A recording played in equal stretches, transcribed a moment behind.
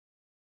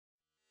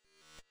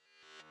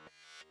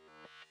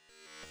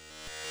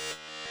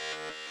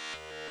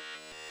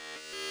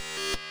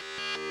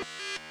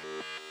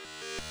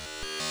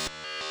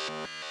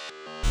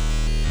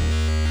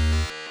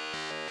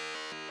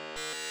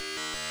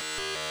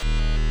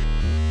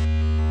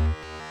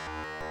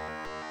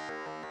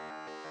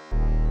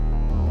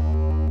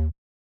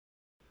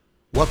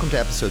Welcome to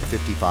episode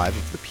 55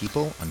 of The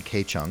People on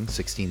KCHUNG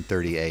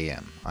 1630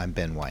 AM. I'm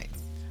Ben White.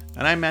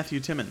 And I'm Matthew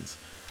Timmons.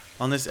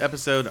 On this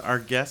episode, our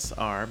guests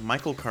are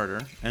Michael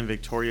Carter and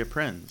Victoria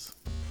Prinz.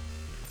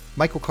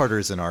 Michael Carter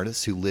is an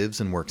artist who lives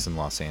and works in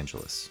Los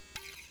Angeles.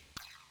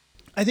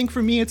 I think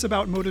for me, it's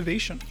about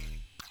motivation.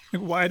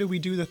 Like, why do we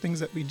do the things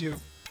that we do?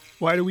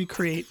 Why do we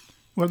create?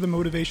 What are the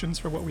motivations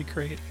for what we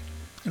create?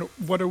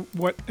 What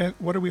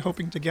are we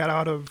hoping to get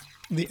out of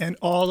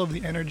all of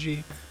the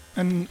energy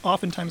and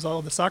oftentimes all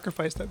of the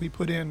sacrifice that we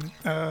put in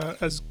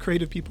as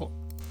creative people?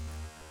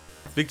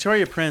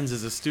 Victoria Prinz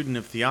is a student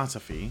of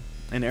theosophy,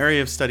 an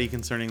area of study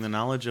concerning the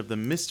knowledge of the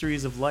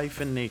mysteries of life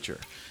and nature,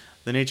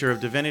 the nature of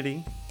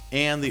divinity,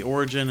 and the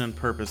origin and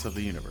purpose of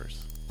the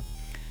universe.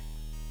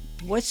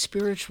 What's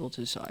spiritual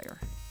desire?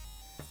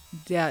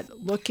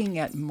 That looking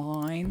at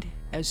mind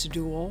as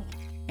dual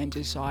and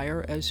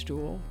desire as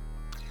dual.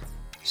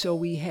 So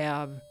we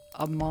have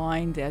a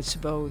mind that's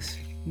both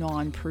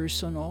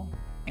non-personal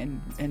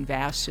and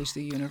vast as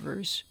the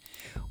universe.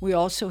 We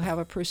also have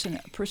a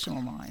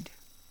personal mind.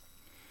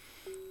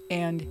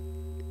 And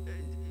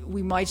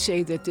we might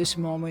say that this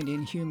moment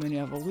in human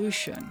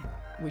evolution,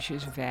 which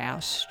is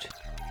vast,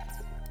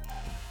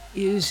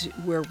 is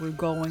where we're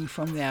going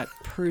from that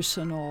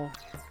personal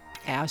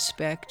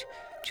aspect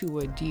to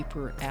a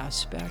deeper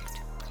aspect.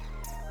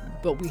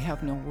 But we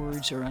have no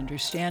words or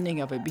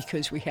understanding of it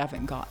because we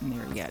haven't gotten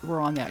there yet.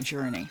 We're on that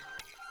journey.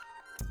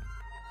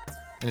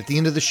 And at the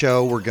end of the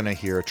show, we're going to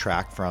hear a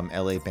track from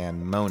LA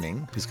band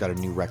Moaning, who's got a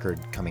new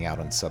record coming out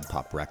on Sub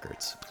Pop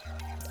Records.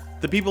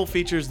 The People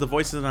features the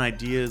voices and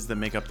ideas that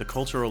make up the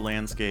cultural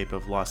landscape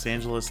of Los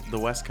Angeles, the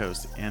West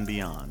Coast, and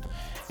beyond.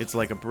 It's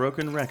like a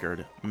broken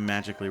record,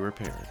 magically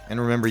repaired. And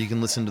remember, you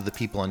can listen to The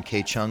People on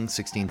KCHUNG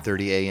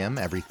 1630 AM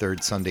every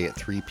third Sunday at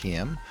 3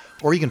 p.m.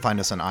 Or you can find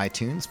us on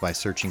iTunes by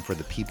searching for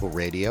The People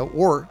Radio,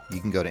 or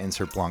you can go to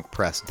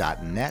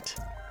insertblancpress.net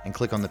and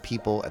click on The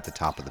People at the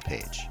top of the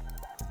page.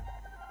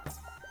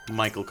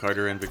 Michael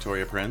Carter and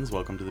Victoria Prinz,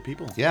 welcome to The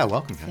People. Yeah,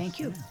 welcome, guys. Thank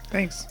you.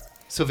 Thanks.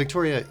 So,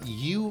 Victoria,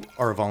 you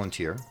are a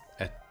volunteer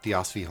at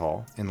Theosophy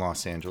Hall in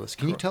Los Angeles.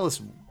 Can you tell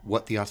us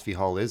what Theosophy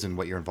Hall is and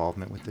what your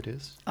involvement with it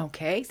is?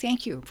 Okay,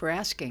 thank you for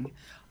asking.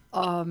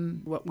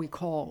 What we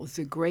call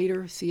the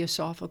Greater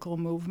Theosophical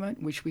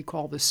Movement, which we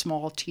call the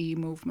Small T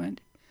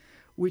Movement,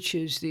 which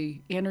is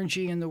the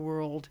energy in the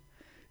world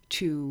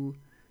to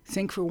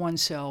think for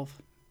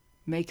oneself,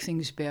 make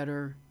things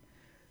better,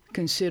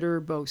 consider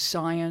both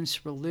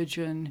science,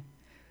 religion,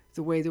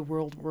 the way the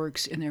world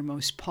works in their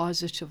most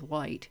positive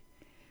light,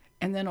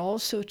 and then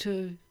also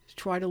to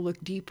try to look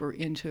deeper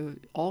into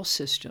all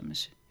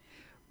systems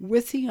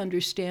with the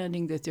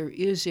understanding that there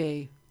is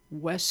a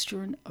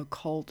Western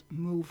occult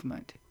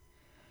movement.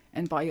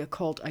 And by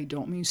occult, I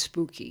don't mean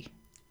spooky.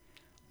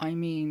 I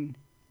mean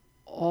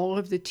all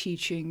of the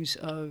teachings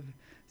of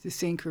the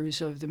thinkers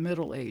of the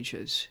Middle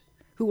Ages,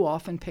 who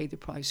often paid the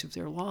price of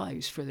their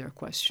lives for their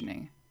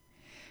questioning.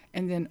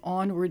 And then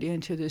onward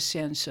into the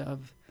sense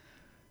of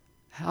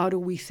how do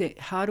we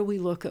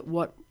look at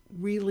what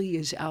really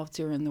is out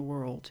there in the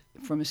world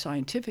from a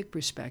scientific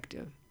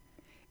perspective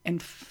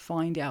and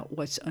find out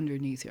what's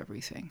underneath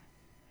everything.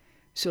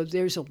 So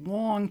there's a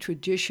long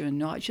tradition,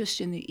 not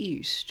just in the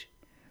East,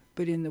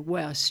 but in the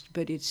West,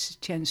 but it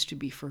tends to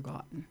be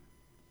forgotten.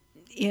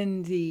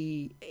 In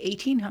the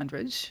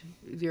 1800s,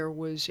 there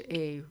was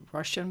a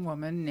Russian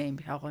woman named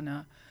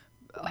Helena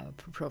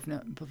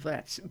Petrovna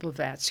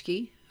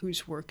Blavatsky,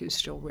 whose work is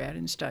still read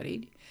and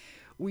studied.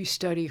 We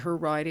study her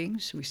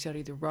writings. We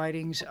study the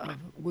writings of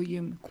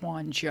William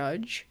Quan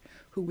Judge,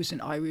 who was an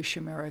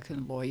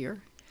Irish-American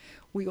lawyer.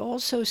 We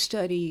also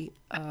study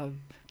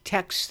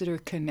texts that are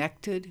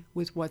connected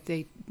with what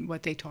they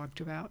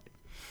talked about.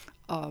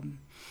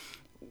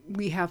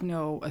 We have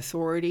no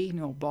authority,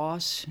 no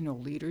boss, no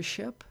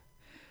leadership.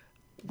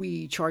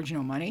 We charge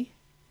no money.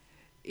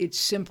 It's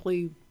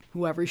simply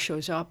whoever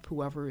shows up,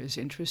 whoever is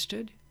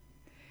interested,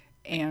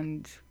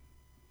 and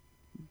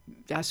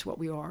that's what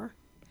we are.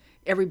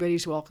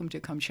 Everybody's welcome to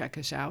come check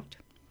us out.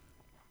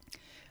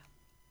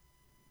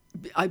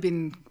 I've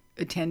been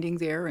attending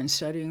there and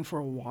studying for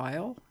a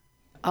while.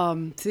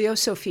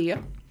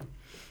 Theosophia,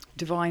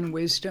 divine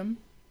wisdom,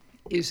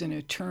 is an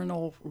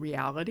eternal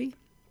reality.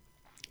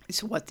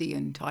 It's what the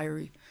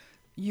entire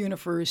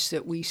universe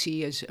that we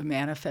see as a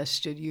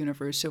manifested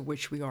universe of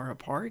which we are a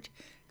part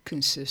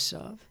consists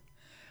of.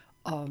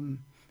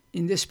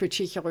 In this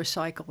particular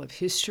cycle of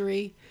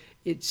history,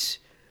 it's,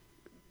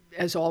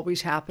 as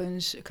always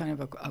happens, kind of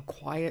a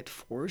quiet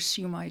force,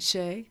 you might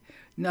say.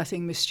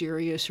 Nothing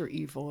mysterious or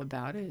evil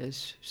about it,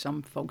 as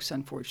some folks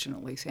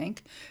unfortunately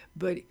think.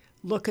 But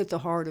look at the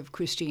heart of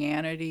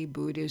Christianity,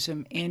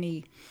 Buddhism,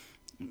 any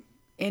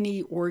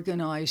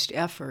organized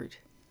effort.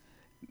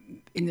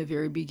 In the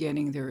very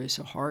beginning, there is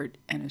a heart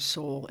and a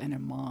soul and a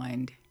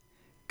mind,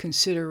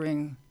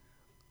 considering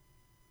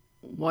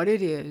what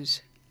it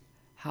is,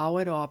 how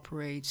it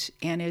operates,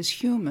 and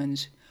as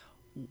humans,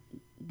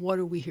 what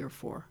are we here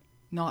for?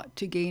 Not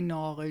to gain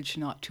knowledge,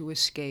 not to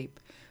escape,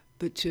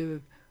 but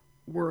to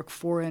work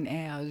for and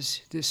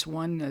as this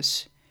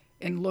oneness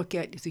and look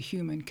at the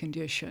human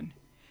condition.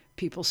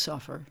 People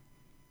suffer.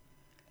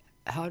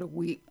 How do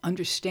we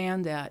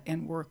understand that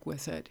and work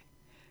with it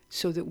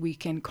so that we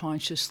can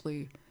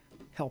consciously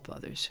help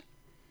others?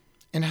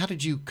 And how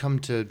did you come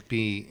to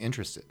be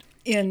interested?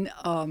 In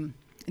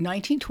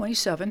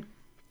 1927,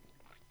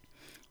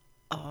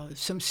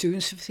 some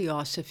students of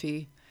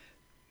Theosophy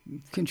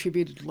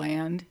contributed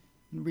land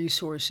and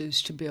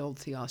resources to build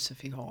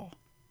Theosophy Hall.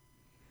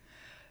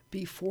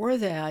 Before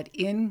that,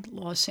 in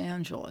Los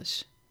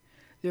Angeles,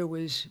 there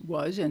was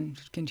and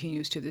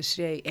continues to this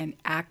day, an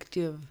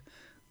active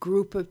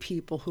group of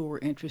people who were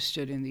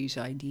interested in these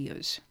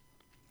ideas.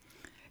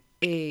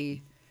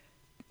 A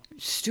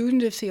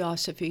student of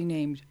Theosophy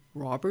named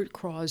Robert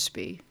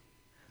Crosby,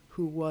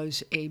 who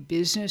was a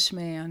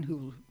businessman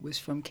who was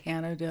from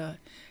Canada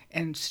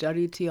and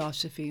studied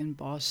Theosophy in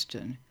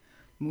Boston,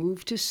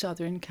 moved to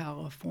Southern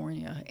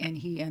California, and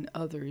he and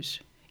others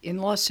in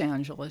Los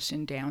Angeles,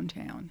 in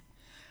downtown,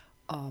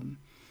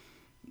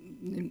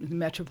 in the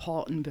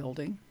Metropolitan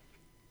Building,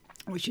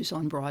 which is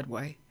on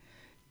Broadway,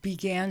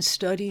 began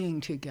studying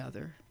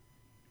together.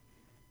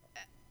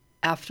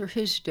 After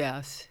his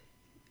death,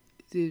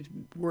 the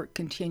work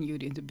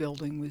continued and the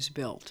building was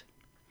built.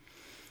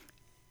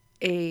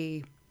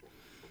 A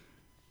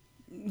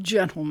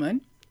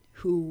gentleman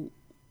who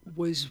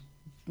was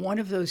one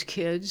of those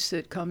kids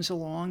that comes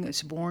along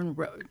that's born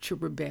to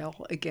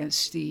rebel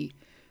against the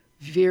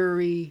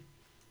very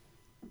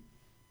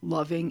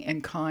loving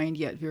and kind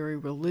yet very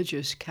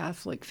religious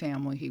Catholic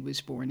family he was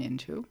born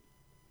into,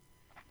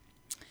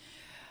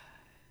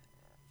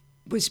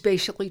 was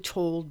basically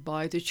told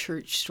by the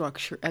church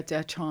structure at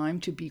that time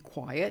to be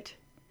quiet,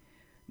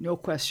 no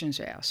questions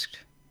asked,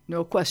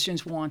 no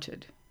questions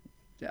wanted.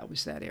 That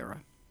was that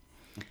era.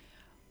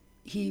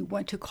 He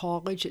went to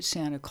college at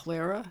Santa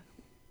Clara,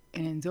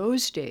 and in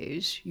those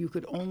days, you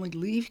could only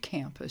leave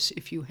campus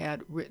if you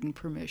had written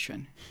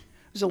permission.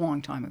 It was a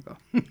long time ago.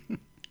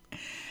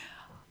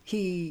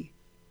 He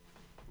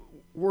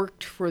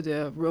worked for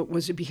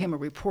became a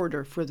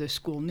reporter for the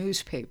school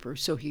newspaper,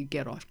 so he'd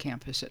get off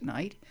campus at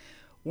night.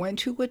 Went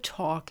to a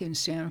talk in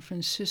San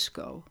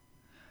Francisco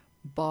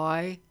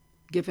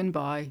given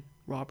by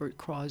Robert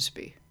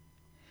Crosby.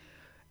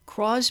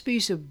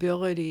 Crosby's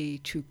ability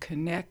to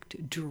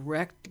connect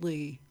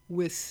directly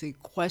with the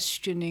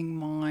questioning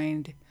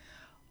mind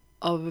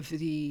of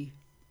the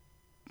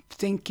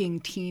thinking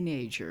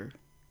teenager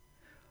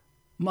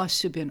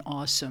must have been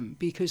awesome,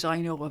 because I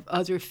know of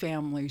other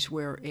families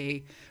where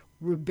a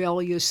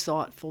rebellious,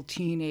 thoughtful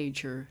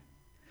teenager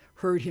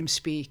heard him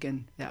speak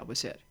and that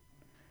was it.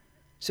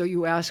 So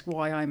you ask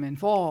why I'm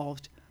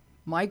involved.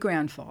 My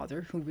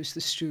grandfather, who was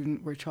the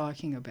student we're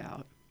talking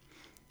about,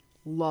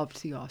 loved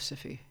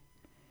Theosophy.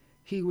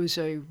 He was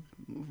a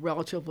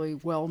relatively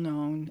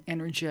well-known,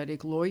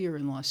 energetic lawyer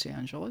in Los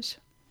Angeles.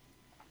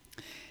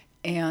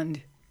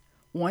 And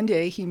one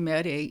day he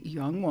met a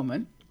young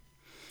woman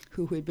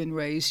who had been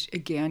raised,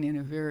 again, in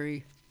a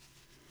very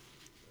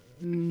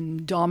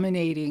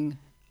dominating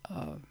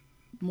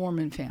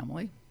Mormon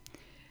family,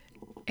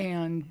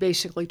 and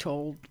basically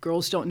told,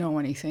 girls don't know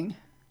anything,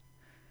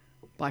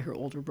 by her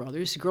older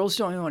brothers. Girls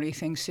don't know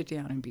anything, sit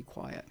down and be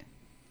quiet.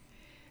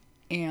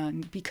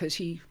 And because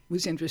he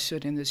was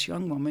interested in this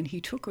young woman,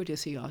 he took her to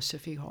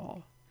Theosophy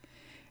Hall.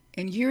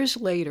 And years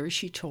later,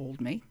 she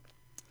told me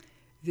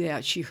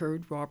that she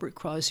heard Robert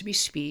Crosby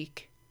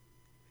speak,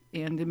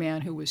 and the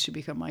man who was to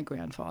become my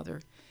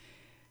grandfather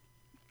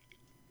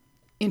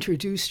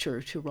introduced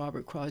her to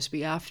Robert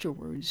Crosby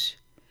afterwards.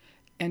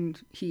 And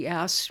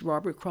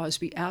Robert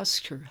Crosby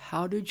asked her,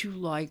 how did you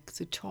like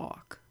the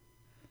talk?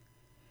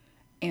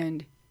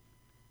 And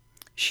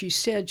she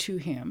said to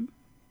him,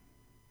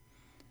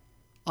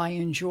 I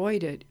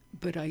enjoyed it,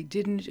 but I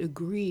didn't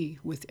agree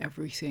with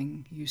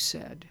everything you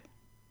said.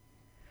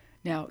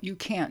 Now, you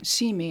can't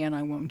see me and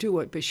I won't do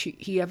it, but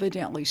he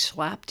evidently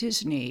slapped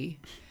his knee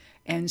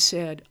and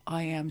said,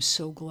 I am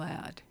so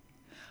glad.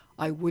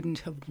 I wouldn't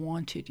have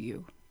wanted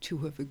you to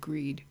have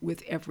agreed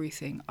with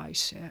everything I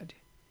said.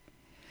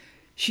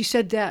 She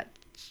said that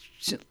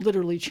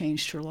literally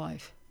changed her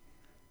life.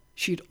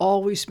 She'd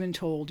always been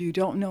told, you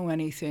don't know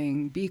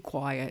anything, be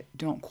quiet,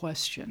 don't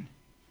question.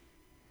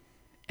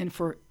 And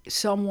for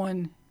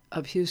someone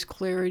of his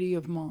clarity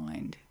of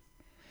mind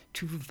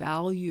to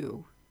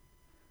value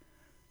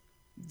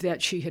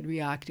that she had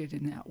reacted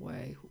in that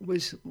way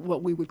was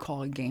what we would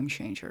call a game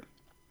changer.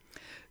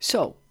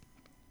 So,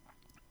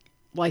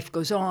 life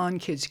goes on,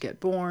 kids get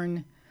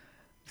born,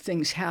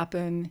 things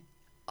happen.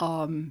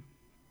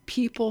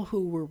 People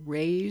who were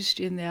raised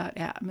in that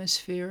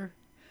atmosphere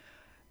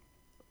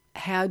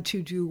had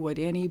to do what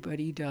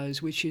anybody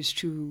does, which is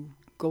to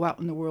go out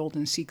in the world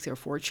and seek their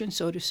fortune,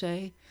 so to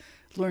say,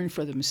 learn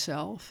for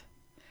themselves.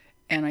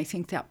 And I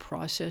think that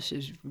process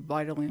is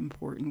vitally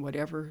important,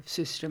 whatever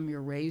system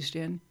you're raised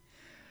in.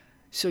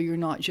 So you're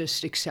not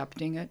just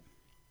accepting it,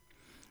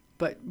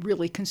 but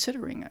really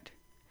considering it.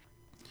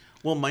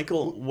 Well,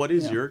 Michael, what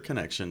is your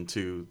connection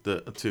to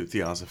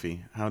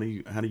Theosophy? How do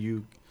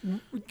you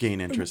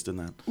gain interest in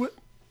that?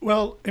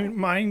 Well, I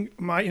mean,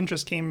 my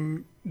interest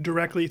came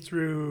directly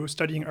through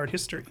studying art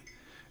history.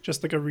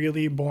 Just like a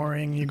really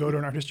boring, you go to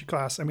an art history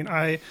class. I mean,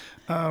 I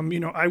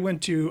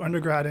went to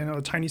undergrad in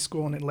a tiny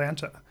school in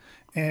Atlanta.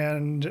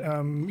 And,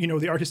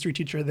 the art history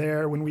teacher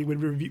there, when we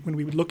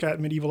would look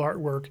at medieval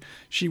artwork,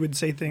 she would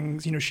say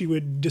things, she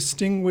would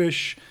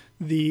distinguish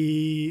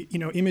the,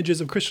 images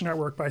of Christian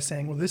artwork by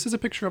saying, well, this is a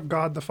picture of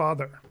God the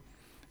Father.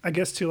 I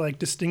guess to like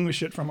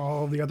distinguish it from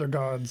all the other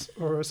gods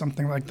or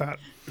something like that.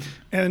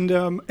 And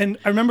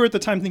I remember at the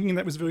time thinking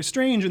that was very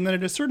strange. And then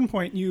at a certain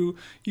point, you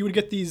would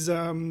get these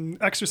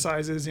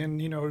exercises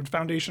in,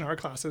 foundation art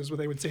classes where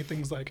they would say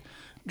things like,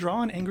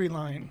 draw an angry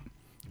line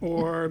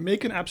or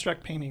make an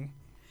abstract painting.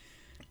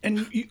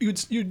 And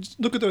you'd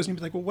look at those and you'd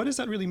be like, well, what does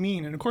that really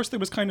mean? And of course, there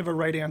was kind of a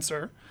right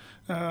answer.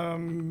 They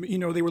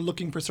were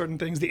looking for certain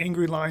things. The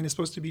angry line is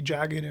supposed to be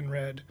jagged and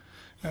red.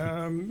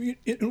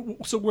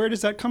 So where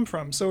does that come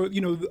from? So,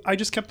 I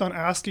just kept on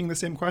asking the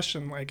same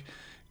question, like,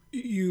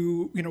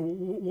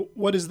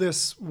 what is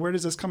this? Where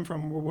does this come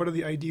from? What are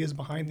the ideas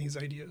behind these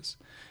ideas?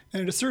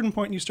 And at a certain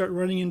point, you start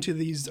running into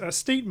these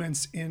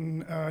statements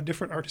in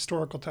different art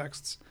historical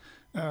texts.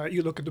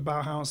 You look at the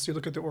Bauhaus, you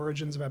look at the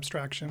origins of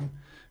abstraction,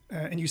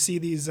 and you see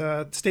these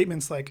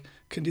statements like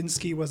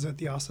Kandinsky was a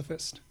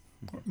theosophist,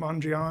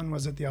 Mondrian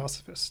was a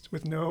theosophist,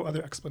 with no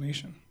other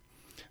explanation.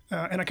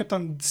 And I kept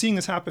on seeing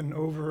this happen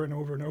over and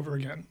over and over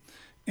again.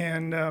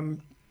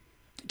 And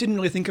didn't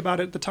really think about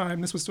it at the time.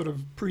 This was sort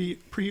of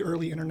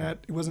pre-early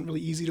internet. It wasn't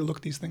really easy to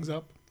look these things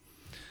up.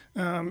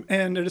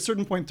 And at a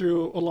certain point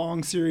through a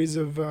long series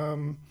of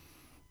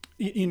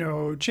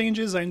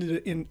changes,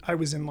 I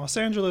was in Los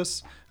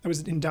Angeles. I was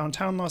in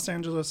downtown Los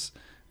Angeles.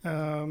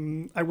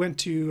 I went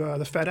to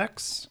the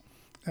FedEx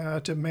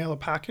to mail a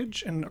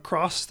package, and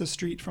across the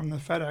street from the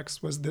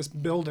FedEx was this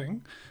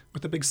building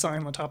with a big sign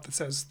on the top that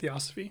says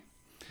Theosophy.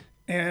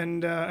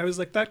 And I was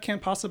like, that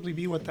can't possibly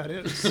be what that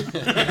is.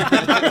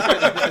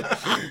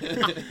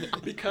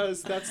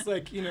 Because that's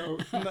like,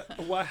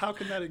 how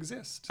can that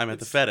exist? I'm at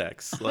the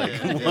FedEx. Like,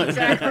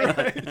 exactly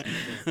right.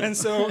 And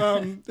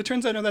so it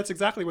turns out, no, that's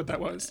exactly what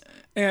that was.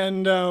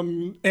 And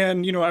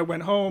I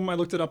went home. I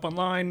looked it up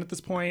online at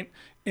this point.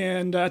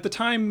 And at the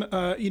time,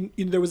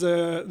 there was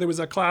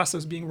a class that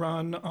was being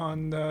run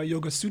on the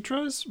Yoga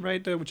Sutras,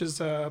 right, which is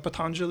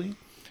Patanjali.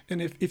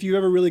 And if you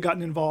ever really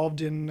gotten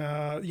involved in,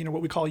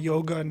 what we call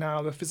yoga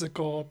now, the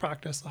physical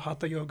practice, the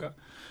hatha yoga,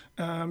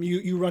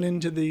 you run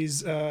into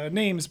these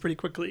names pretty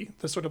quickly.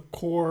 The sort of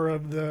core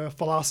of the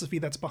philosophy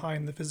that's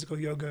behind the physical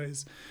yoga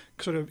is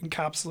sort of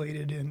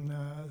encapsulated in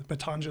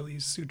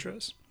Patanjali's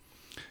sutras.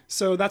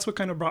 So that's what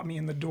kind of brought me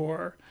in the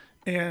door.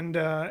 And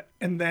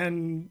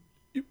then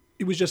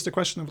it was just a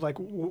question of like,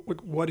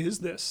 what is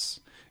this?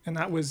 And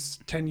that was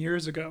 10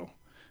 years ago.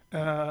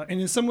 And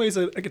in some ways,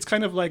 it's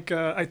kind of like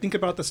I think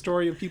about the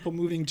story of people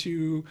moving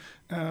to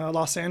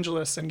Los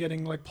Angeles and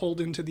getting like pulled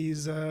into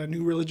these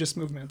new religious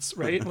movements,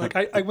 right? Like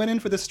I went in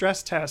for the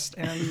stress test,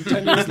 and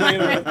 10 years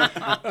later,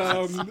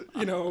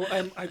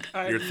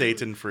 you're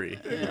Thetan free.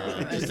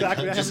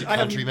 Exactly. Just a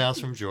country mouse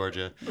from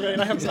Georgia. Right.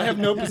 I have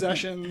no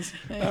possessions.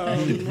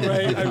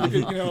 Right.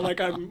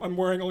 I'm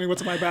wearing only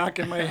what's on my back,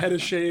 and my head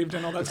is shaved,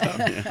 and all that stuff.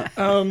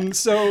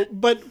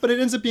 But it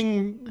ends up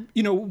being,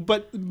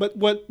 but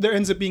what there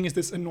ends up being is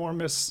this enormous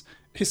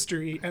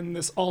history, and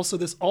this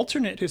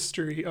alternate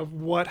history of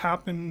what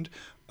happened,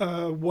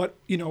 what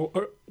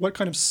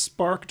kind of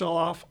sparked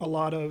off a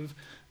lot of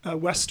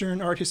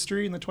Western art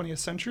history in the 20th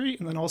century,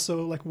 and then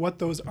also like what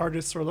those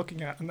artists are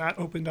looking at, and that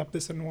opened up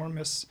this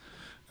enormous,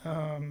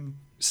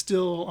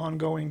 still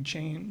ongoing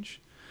change.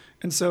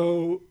 And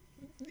so,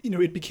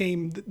 it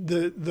became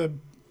the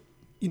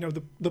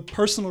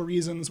personal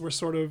reasons were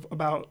sort of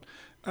about.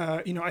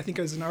 I think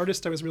as an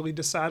artist, I was really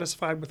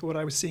dissatisfied with what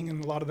I was seeing in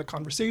a lot of the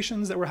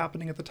conversations that were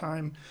happening at the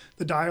time,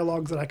 the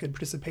dialogues that I could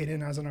participate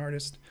in as an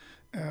artist,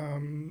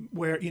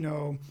 where,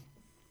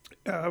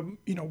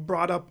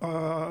 brought up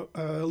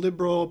a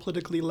liberal,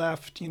 politically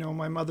left.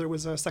 My mother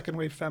was a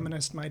second-wave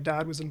feminist. My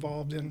dad was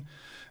involved in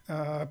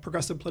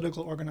progressive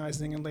political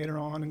organizing and later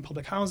on in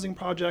public housing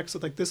projects. So,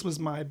 like, this was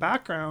my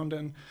background,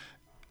 and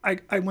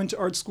I went to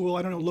art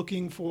school,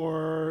 looking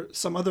for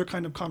some other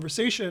kind of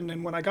conversation.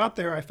 And when I got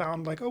there, I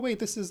found like, oh, wait,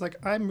 this is like,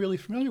 I'm really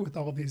familiar with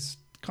all of these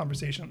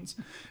conversations.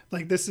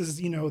 Like, this is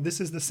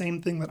the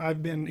same thing that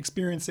I've been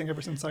experiencing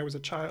ever since I was a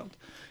child.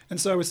 And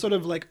so I was sort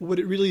of like, what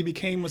it really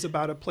became was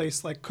about a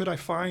place like, could I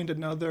find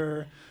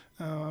another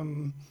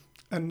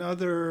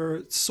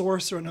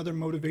source or another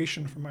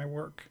motivation for my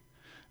work?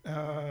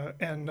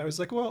 And I was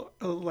like, well,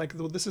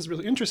 this is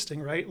really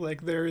interesting, right?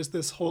 Like, there is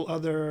this whole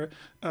other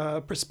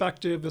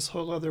perspective, this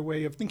whole other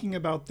way of thinking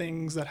about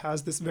things that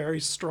has this very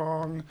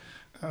strong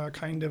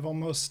kind of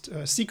almost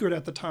secret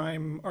at the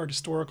time art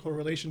historical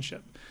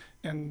relationship.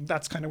 And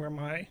that's kind of where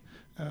my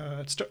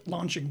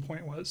launching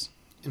point was.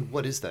 And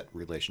what is that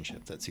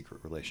relationship, that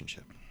secret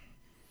relationship?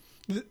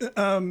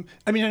 I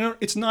know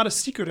it's not a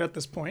secret at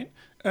this point,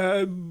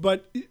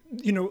 but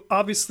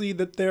obviously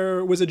that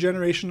there was a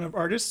generation of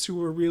artists who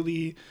were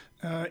really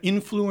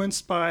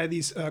influenced by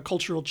these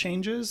cultural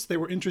changes. They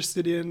were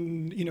interested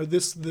in,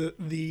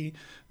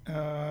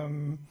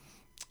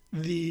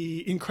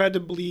 the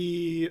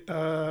incredibly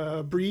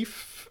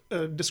brief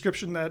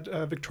description that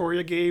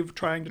Victoria gave,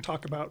 trying to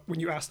talk about when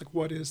you ask, like,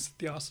 what is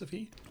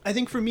theosophy? I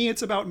think for me,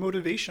 it's about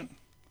motivation.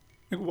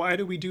 Like, why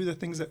do we do the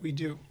things that we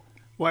do?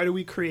 Why do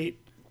we create?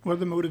 What are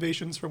the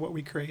motivations for what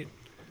we create?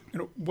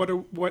 What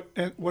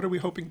are we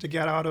hoping to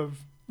get out of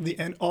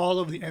all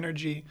of the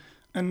energy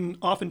and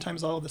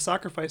oftentimes all of the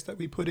sacrifice that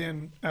we put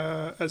in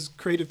as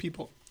creative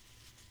people?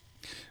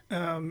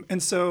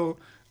 And so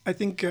I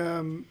think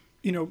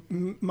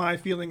my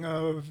feeling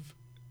of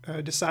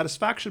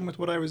dissatisfaction with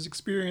what I was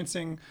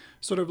experiencing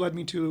sort of led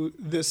me to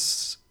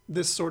this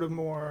sort of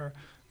more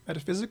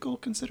metaphysical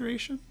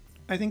consideration.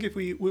 I think if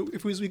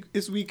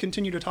we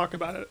continue to talk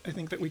about it, I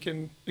think that we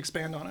can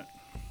expand on it.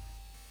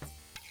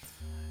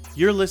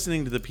 You're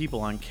listening to The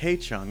People on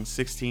K-Chung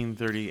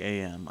 1630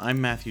 AM.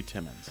 I'm Matthew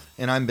Timmons.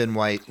 And I'm Ben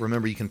White.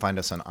 Remember, you can find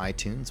us on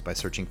iTunes by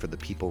searching for The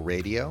People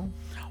Radio.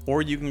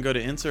 Or you can go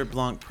to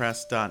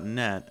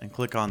insertblancpress.net and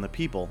click on The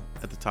People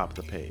at the top of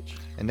the page.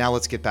 And now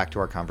let's get back to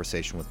our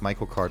conversation with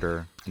Michael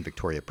Carter and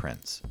Victoria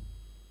Prinz.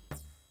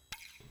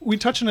 We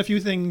touched on a few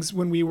things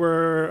when we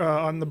were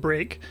on the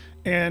break,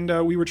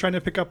 and we were trying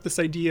to pick up this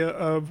idea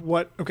of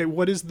what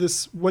is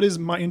this? What is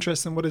my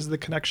interest and what is the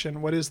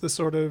connection? What is the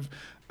sort of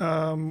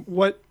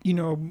we've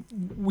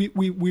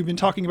been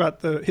talking about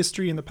the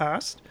history in the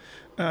past.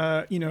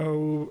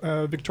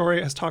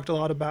 Victoria has talked a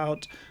lot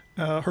about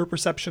her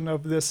perception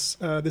of this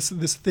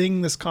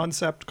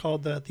concept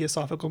called the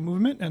Theosophical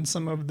movement and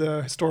some of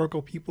the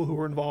historical people who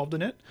were involved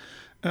in it.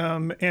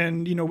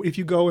 If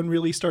you go and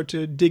really start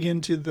to dig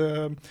into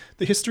the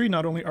history,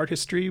 not only art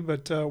history,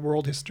 but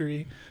world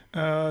history,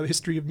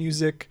 history of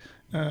music,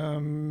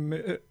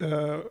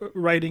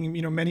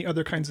 writing, many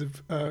other kinds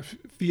of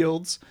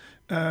fields,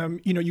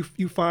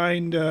 you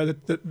find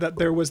that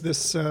there was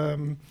this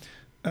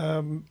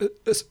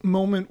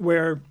moment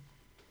where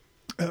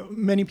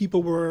many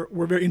people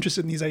were very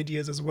interested in these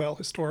ideas as well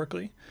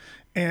historically,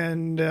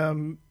 and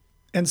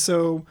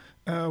so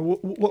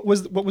what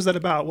was that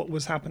about? What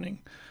was happening?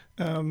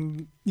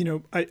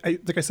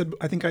 Like I said,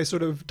 I think I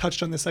sort of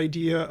touched on this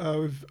idea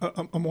of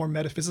a more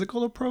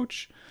metaphysical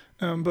approach,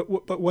 but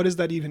what does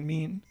that even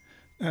mean?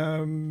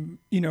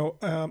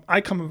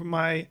 I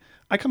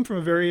come from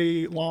a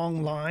very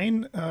long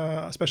line,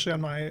 especially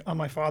on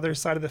my father's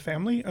side of the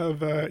family,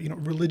 of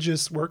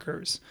religious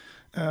workers.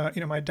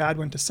 My dad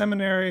went to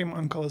seminary. My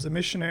uncle is a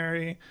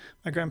missionary.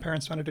 My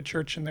grandparents founded a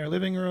church in their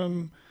living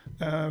room.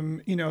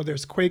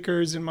 There's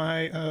Quakers in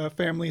my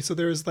family, so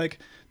there's like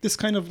this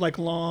kind of like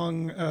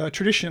long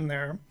tradition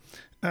there.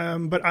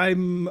 But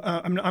I'm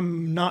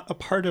not a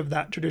part of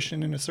that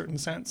tradition in a certain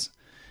sense.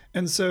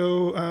 And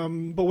so,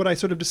 but what I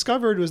sort of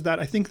discovered was that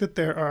I think that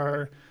there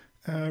are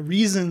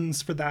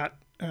reasons for that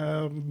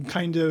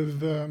kind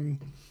of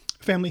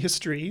family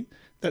history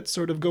that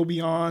sort of go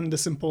beyond the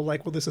simple,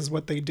 like, well, this is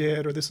what they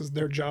did, or this is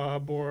their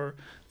job, or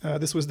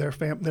this was their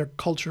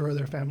culture or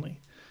their family.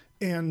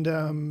 And,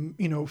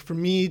 for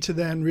me to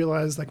then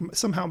realize, like,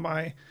 somehow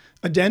my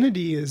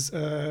identity is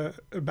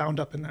bound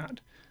up in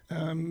that.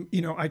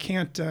 I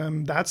can't,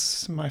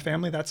 that's my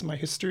family, that's my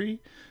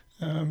history.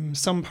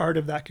 Some part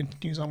of that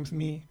continues on with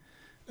me.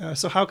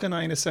 So how can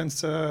I, in a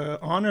sense,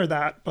 honor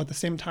that, but at the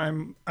same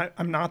time,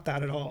 I'm not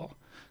that at all.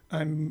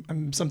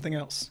 I'm something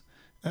else.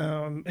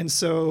 And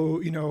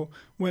so,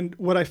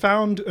 what I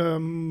found,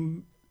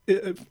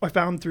 I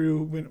found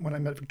through when I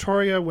met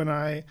Victoria, when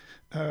I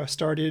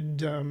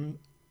started,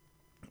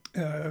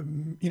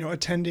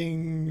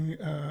 attending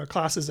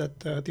classes at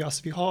the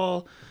Theosophy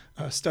Hall,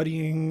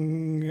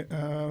 studying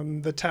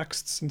the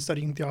texts and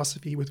studying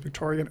Theosophy with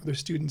Victoria and other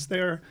students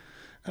there.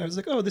 I was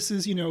like, oh, this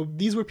is,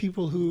 these were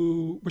people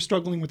who were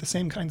struggling with the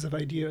same kinds of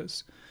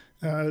ideas.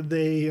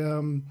 They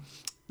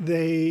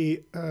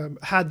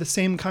had the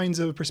same kinds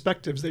of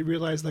perspectives. They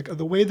realized, like,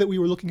 the way that we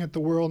were looking at the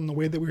world and the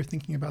way that we were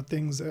thinking about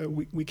things,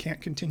 we can't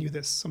continue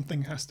this.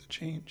 Something has to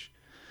change.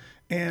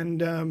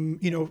 And,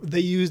 they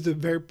used a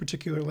very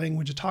particular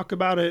language to talk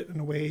about it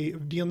and a way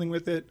of dealing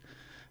with it.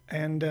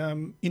 And,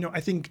 I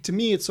think to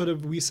me, it's sort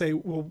of, we say,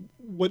 well,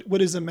 what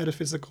is a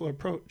metaphysical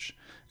approach?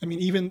 I mean,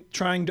 even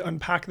trying to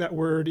unpack that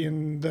word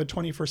in the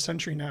 21st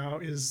century now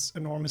is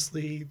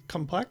enormously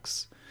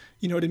complex.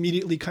 It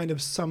immediately kind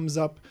of sums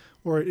up,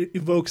 or it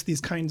evokes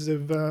these kinds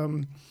of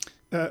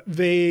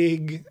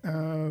vague,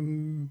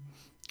 kind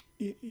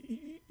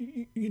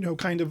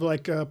of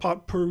like a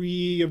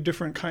potpourri of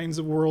different kinds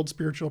of world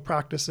spiritual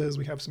practices.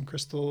 We have some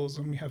crystals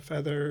and we have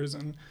feathers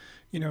and,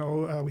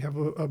 we have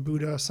a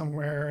Buddha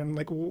somewhere. And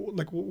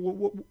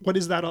what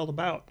is that all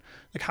about?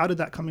 Like, how did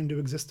that come into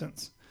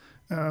existence?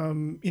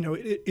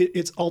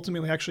 It's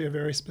ultimately actually a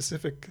very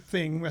specific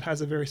thing that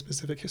has a very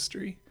specific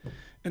history.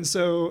 And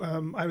so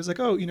I was like,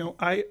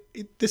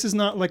 this is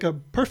not like a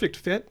perfect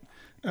fit,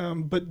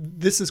 but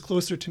this is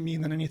closer to me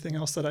than anything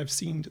else that I've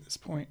seen to this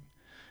point.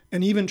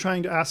 And even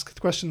trying to ask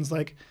questions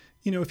like,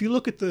 if you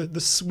look at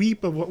the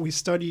sweep of what we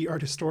study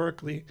art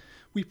historically,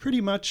 we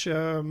pretty much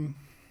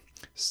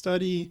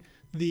study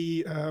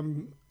the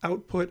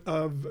output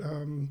of,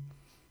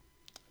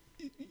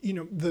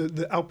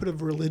 the output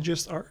of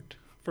religious art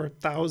for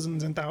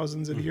thousands and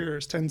thousands of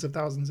years, tens of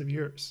thousands of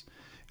years.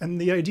 And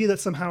the idea that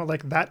somehow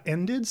like that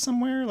ended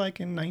somewhere like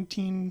in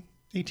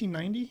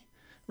 1890,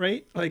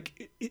 right?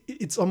 Like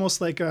it's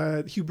almost like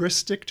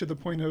hubristic to the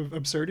point of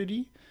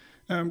absurdity.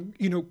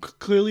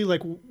 Clearly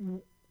like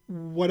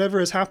whatever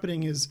is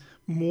happening is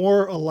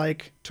more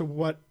alike to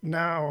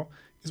whatever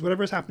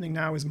is happening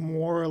now is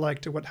more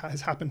alike to what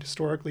has happened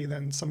historically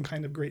than some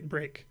kind of great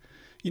break.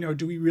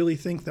 Do we really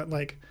think that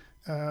like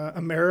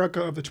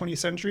America of the 20th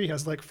century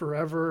has like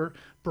forever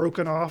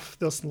broken off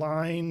this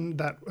line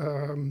that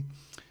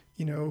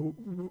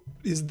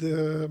is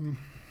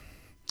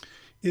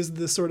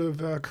the sort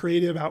of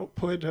creative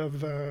output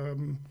of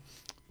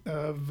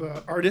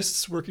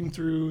artists working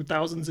through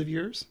thousands of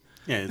years?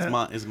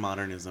 Yeah, is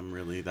modernism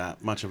really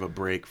that much of a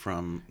break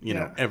from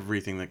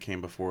everything that came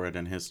before it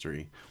in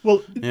history?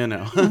 Well,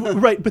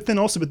 right, but then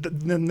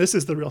this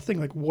is the real thing.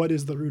 Like, what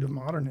is the root of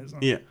modernism?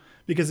 Yeah,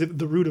 because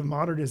the root of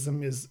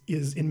modernism is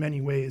in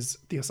many ways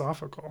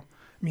theosophical.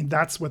 I mean,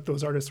 that's what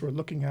those artists were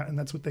looking at, and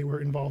that's what they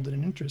were involved in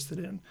and interested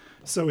in.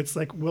 So it's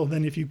like, well,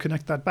 then if you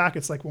connect that back,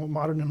 it's like, well,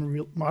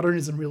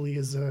 modernism really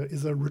is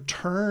a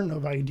return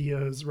of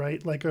ideas,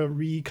 right? Like a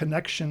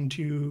reconnection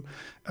to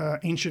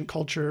ancient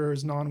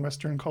cultures,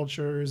 non-Western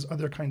cultures,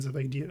 other kinds of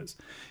ideas.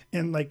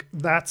 And like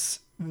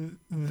that's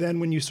then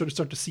when you sort of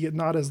start to see it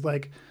not as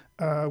like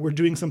we're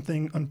doing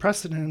something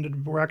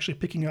unprecedented, but we're actually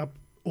picking up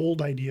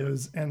old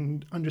ideas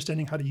and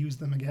understanding how to use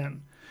them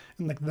again.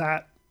 And like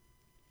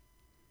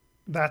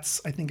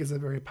that's, I think, is a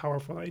very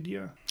powerful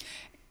idea.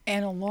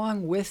 And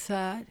along with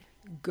that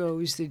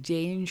goes the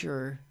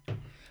danger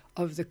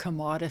of the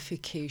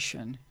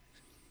commodification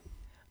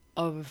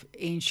of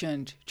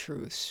ancient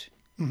truths.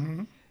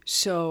 Mm-hmm.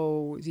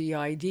 So the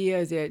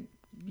idea that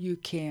you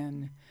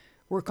can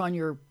work on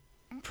your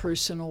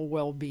personal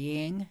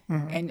well-being,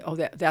 and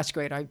that's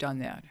great, I've done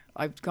that.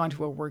 I've gone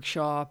to a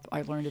workshop,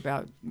 I learned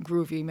about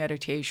groovy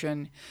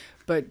meditation,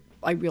 but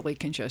I really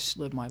can just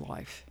live my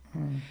life.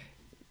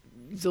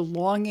 The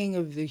longing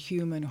of the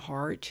human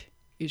heart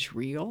is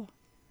real.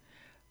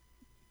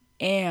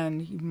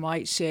 And you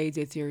might say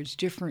that there's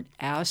different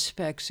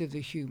aspects of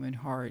the human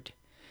heart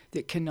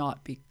that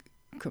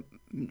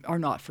are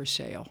not for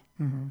sale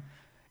and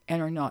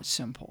are not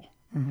simple.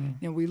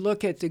 Now we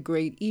look at the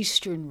great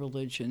Eastern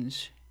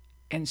religions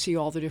and see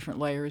all the different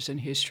layers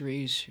and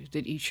histories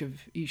that each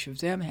of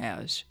them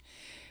has.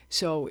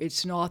 So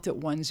it's not that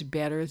one's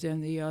better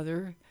than the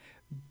other,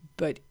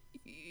 but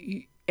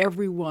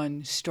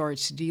everyone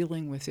starts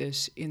dealing with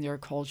this in their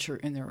culture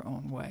in their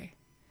own way.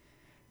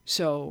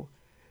 So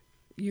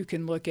you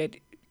can look at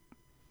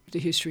the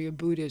history of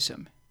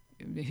Buddhism,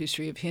 the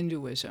history of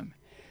Hinduism.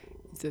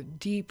 The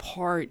deep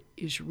heart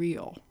is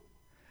real,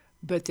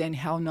 but then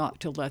how not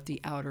to let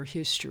the outer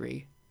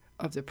history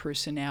of the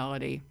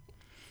personality,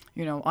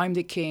 I'm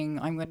the king,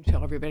 I'm going to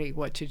tell everybody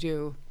what to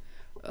do,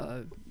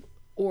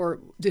 or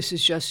this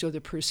is just so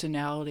the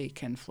personality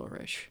can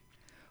flourish.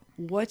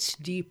 What's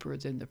deeper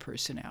than the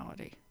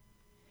personality?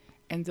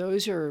 And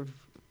those are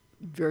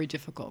very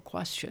difficult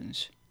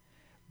questions,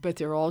 but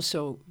they're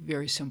also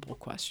very simple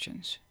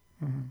questions.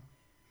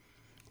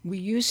 We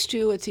used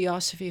to, at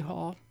Theosophy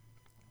Hall,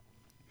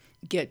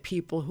 get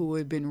people who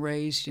had been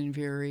raised in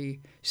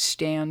very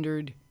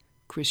standard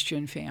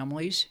Christian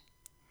families,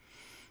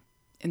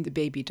 and the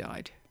baby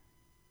died.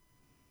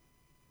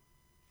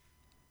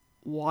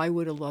 Why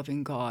would a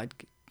loving God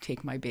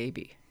take my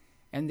baby?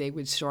 And they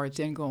would start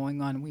then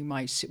going on, we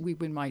might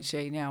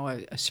say now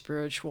a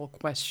spiritual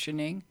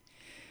questioning.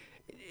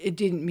 It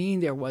didn't mean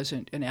there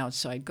wasn't an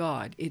outside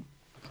God. It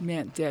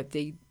meant that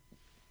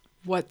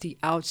what the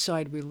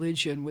outside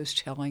religion was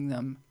telling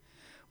them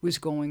was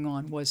going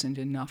on wasn't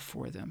enough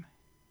for them.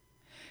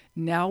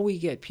 Now we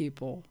get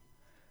people,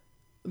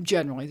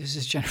 generally, this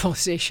is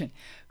generalization,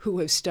 who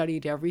have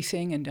studied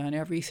everything and done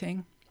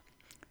everything.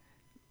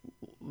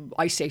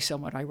 I say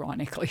somewhat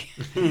ironically.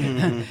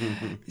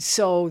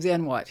 So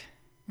then what?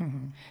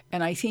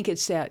 And I think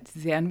it's that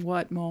then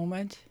what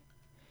moment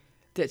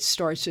that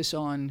starts us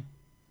on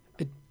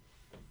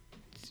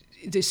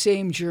the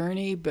same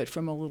journey, but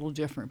from a little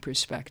different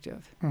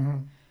perspective.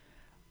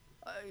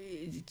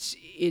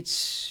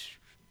 It's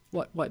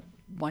what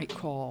might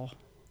call,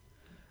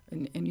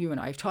 and you and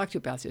I have talked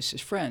about this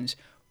as friends,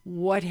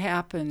 what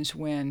happens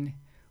when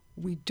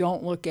we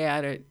don't look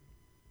at it,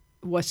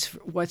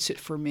 what's it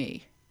for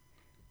me?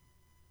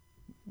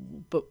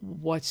 But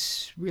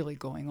what's really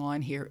going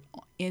on here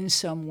in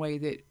some way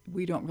that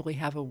we don't really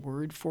have a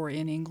word for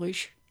in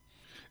English?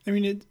 I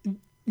mean,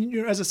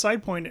 as a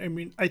side point, I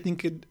mean, I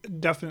think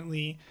it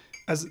definitely,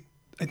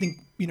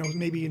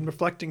 maybe in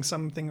reflecting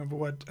something of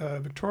what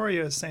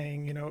Victoria is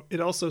saying, it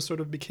also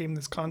sort of became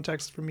this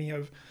context for me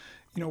of,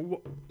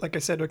 like I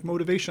said, like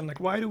motivation, like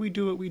why do we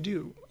do what we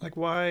do? Like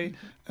why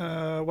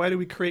do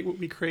we create what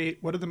we create?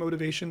 What are the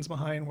motivations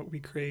behind what we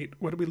create?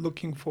 What are we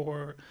looking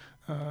for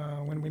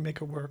when we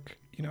make a work?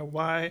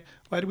 Why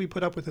do we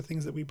put up with the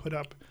things that we put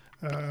up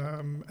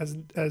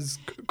as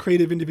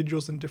creative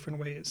individuals in different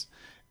ways?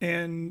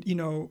 And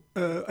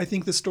I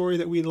think the story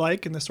that we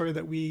like and the story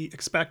that we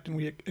expect and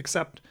we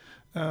accept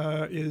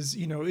is,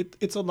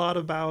 it's a lot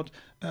about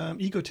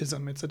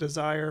egotism. It's a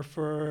desire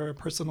for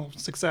personal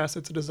success.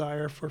 It's a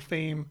desire for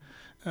fame.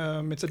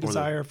 It's a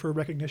desire for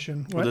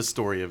recognition. Or the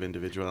story of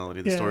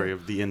individuality, the story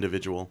of the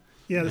individual.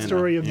 Yeah, the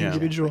story of the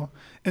individual.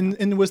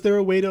 And was there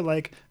a way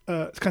to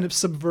kind of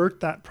subvert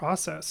that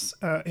process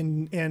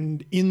and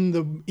in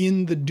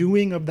the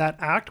doing of that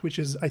act, which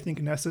is, I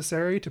think,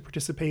 necessary to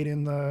participate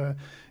in the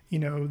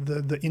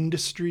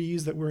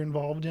industries that we're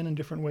involved in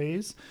different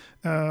ways?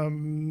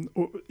 Could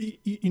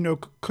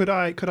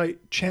I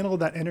channel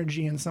that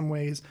energy in some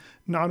ways,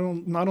 not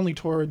only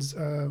towards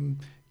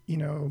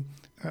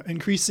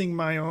increasing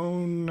my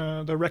own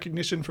the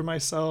recognition for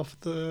myself,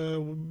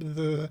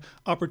 the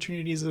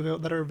opportunities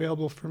that are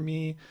available for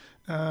me,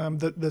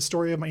 the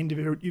story of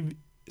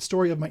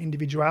my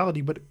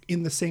individuality, but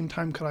in the same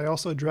time, could I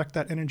also direct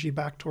that energy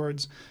back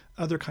towards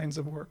other kinds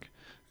of work,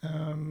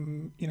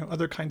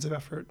 other kinds of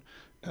effort?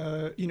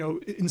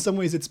 In some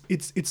ways,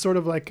 it's sort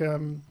of like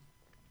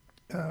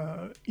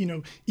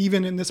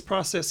even in this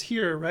process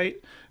here,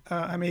 right?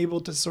 I'm able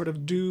to sort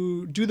of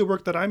do the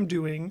work that I'm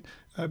doing,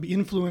 be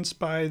influenced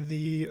by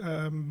the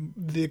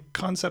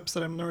concepts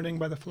that I'm learning,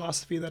 by the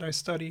philosophy that I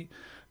study,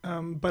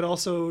 but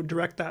also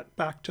direct that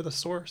back to the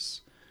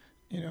source.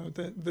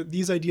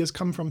 These ideas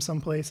come from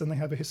someplace and they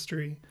have a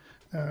history,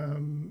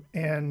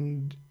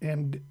 and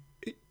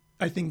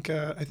I think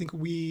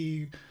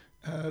there's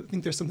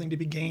something to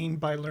be gained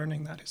by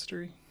learning that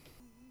history.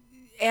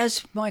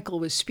 As Michael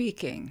was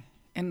speaking,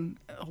 and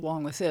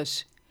along with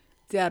this,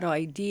 that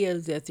idea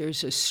that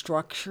there's a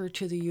structure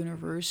to the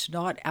universe,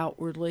 not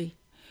outwardly,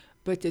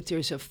 but that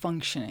there's a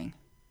functioning.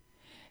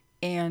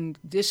 And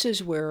this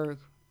is where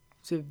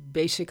the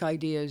basic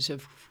ideas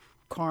of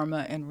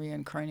karma and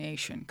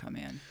reincarnation come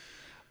in,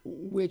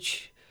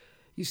 which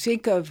you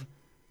think of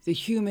the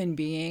human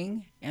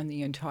being and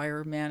the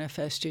entire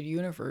manifested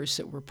universe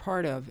that we're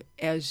part of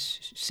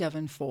as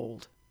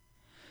sevenfold.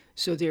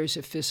 So there's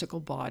a physical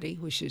body,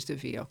 which is the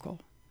vehicle.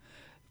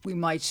 We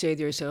might say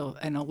there's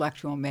an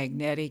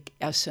electromagnetic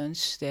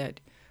essence that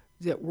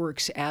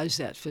works as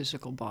that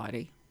physical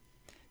body.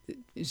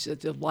 Is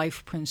the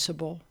life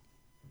principle,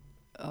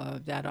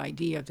 that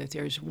idea that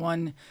there's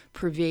one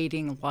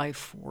pervading life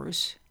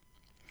force.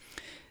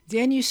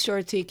 Then you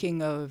start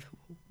thinking of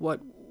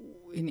what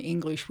in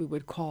English we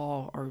would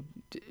call, or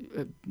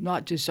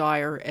not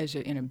desire as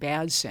in a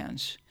bad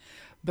sense,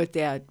 but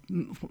that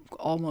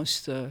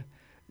almost the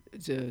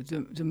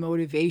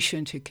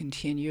motivation to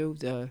continue,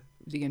 the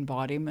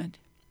embodiment.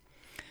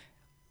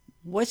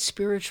 What's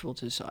spiritual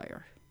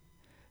desire?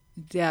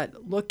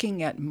 That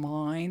looking at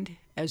mind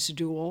as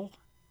dual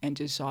and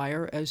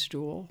desire as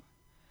dual.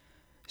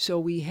 So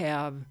we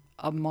have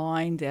a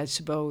mind that's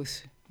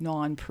both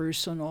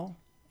non-personal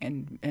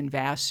and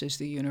vast as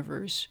the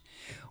universe.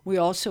 We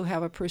also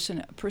have a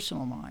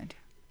personal mind.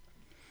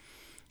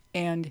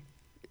 And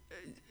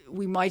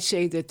we might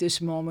say that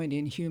this moment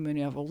in human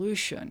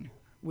evolution,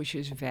 which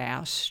is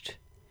vast,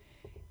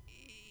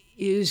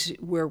 is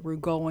where we're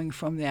going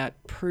from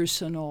that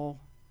personal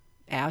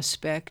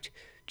aspect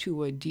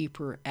to a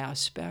deeper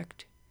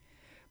aspect.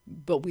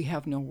 But we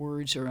have no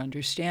words or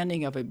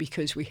understanding of it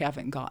because we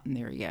haven't gotten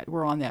there yet.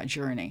 We're on that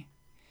journey.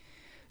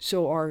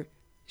 So our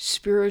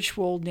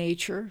spiritual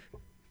nature,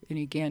 and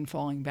again,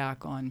 falling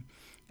back on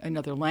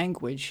another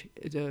language,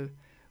 we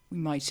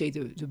might say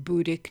the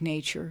Buddhic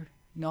nature,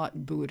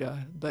 not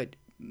Buddha, but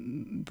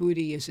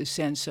Buddhi is a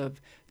sense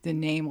of the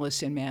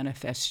nameless in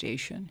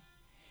manifestation.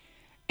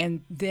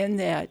 And then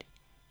that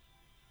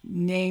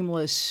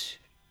nameless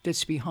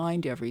that's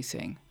behind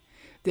everything,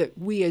 that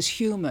we as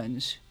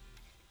humans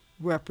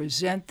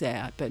represent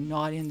that, but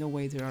not in the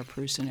way that our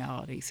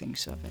personality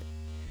thinks of it.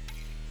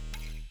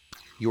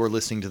 You're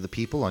listening to The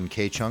People on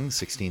K-Chung,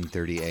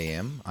 1630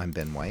 AM. I'm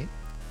Ben White.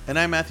 And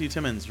I'm Matthew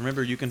Timmons.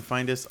 Remember, you can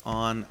find us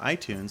on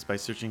iTunes by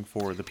searching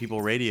for The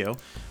People Radio.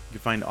 You can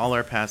find all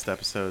our past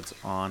episodes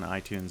on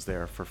iTunes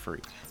there for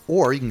free.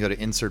 Or you can go to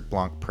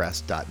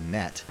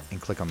insertblancpress.net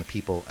and click on The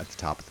People at the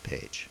top of the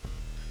page.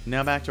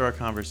 Now back to our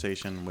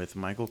conversation with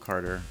Michael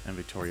Carter and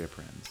Victoria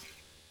Prinz.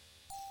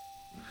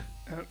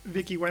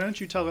 Vicky, why don't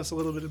you tell us a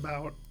little bit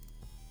about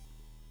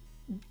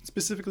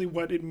specifically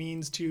what it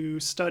means to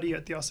study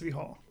at Theosophy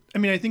Hall? I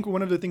mean, I think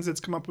one of the things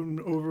that's come up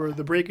over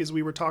the break is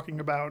we were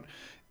talking about,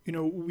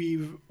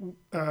 we've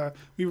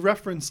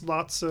referenced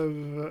lots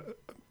of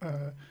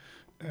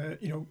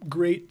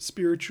great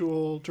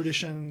spiritual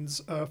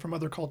traditions from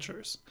other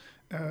cultures,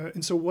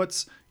 and so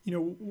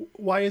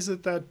why is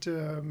it that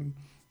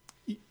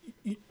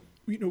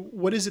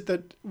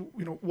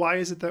why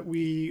is it that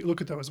we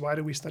look at those? Why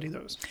do we study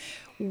those?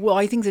 Well,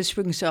 I think this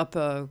brings up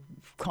a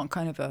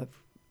kind of a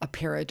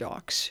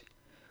paradox.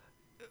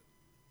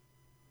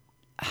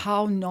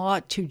 How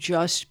not to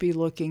just be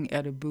looking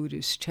at a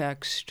Buddhist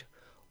text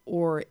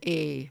or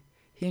a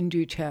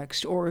Hindu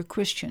text or a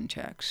Christian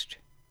text.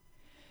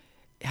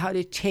 How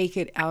not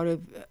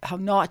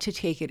to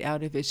take it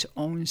out of its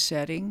own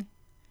setting,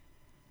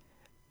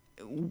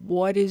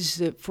 what is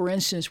the, for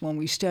instance, when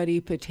we study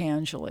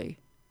Patanjali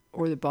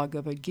or the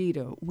Bhagavad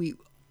Gita, we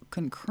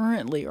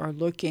concurrently are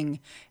looking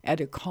at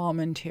a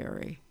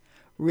commentary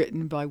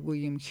written by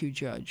William Q.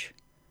 Judge,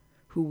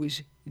 who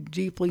was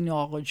deeply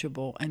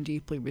knowledgeable and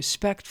deeply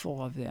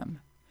respectful of them,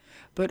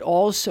 but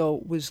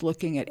also was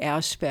looking at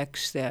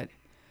aspects that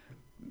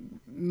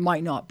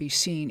might not be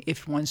seen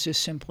if one's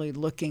just simply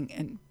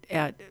looking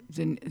at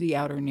the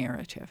outer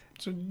narrative.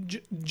 So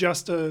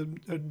just a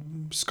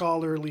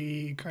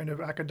scholarly kind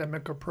of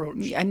academic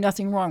approach. And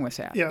nothing wrong with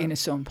that in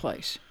its own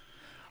place.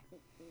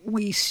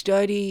 We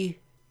study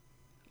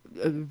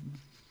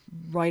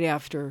right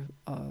after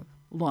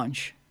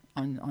lunch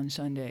on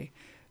Sunday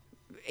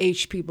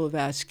H.P.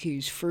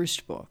 Blavatsky's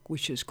first book,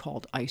 which is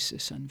called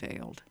Isis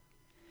Unveiled.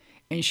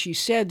 And she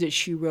said that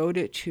she wrote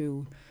it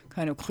to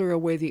kind of clear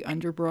away the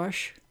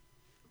underbrush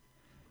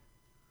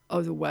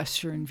of the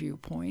Western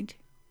viewpoint.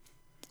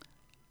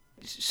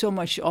 So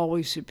much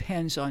always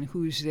depends on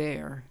who's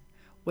there,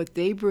 what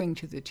they bring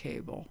to the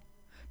table,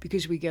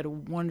 because we get a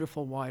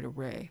wonderful wide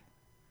array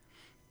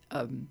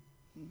of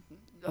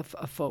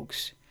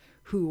folks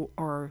who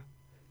are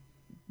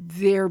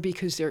there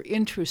because they're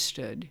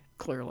interested,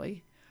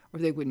 clearly, or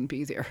they wouldn't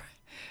be there,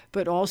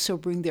 but also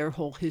bring their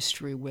whole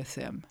history with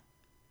them.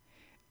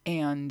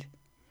 And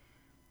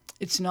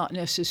it's not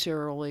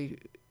necessarily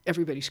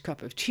everybody's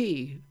cup of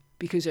tea,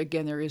 because,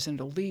 again, there isn't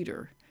a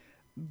leader,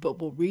 but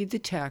we'll read the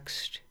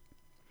text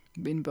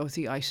in both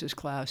the ISIS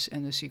class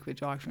and the Secret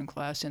Doctrine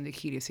class and the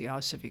Key to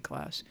Theosophy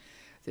class,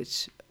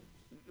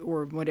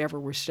 or whatever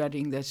we're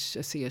studying that's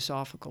a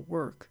theosophical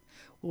work.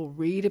 We'll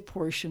read a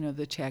portion of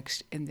the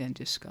text and then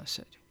discuss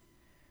it.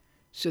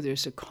 So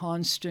there's a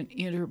constant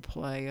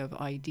interplay of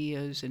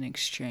ideas and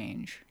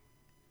exchange.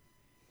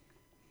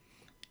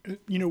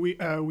 We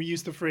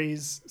use the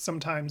phrase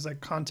sometimes like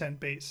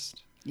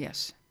content-based.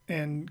 Yes.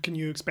 And can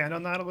you expand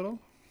on that a little?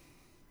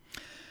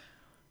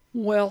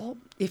 Well,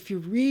 if you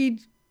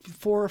read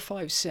 4 or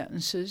 5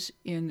 sentences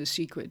in The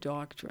Secret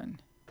Doctrine,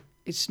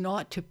 it's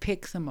not to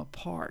pick them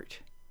apart,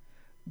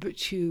 but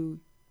to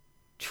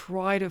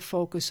try to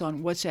focus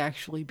on what's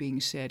actually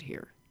being said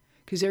here.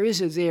 Because there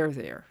is a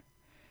there.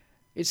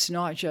 It's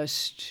not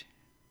just,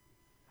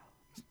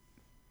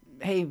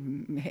 hey,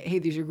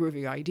 these are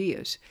groovy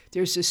ideas.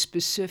 There's a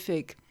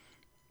specific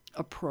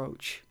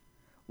approach.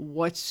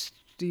 What's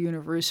the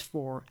universe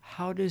for?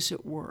 How does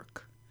it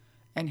work?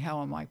 And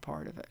how am I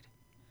part of it?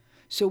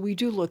 So we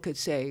do look at,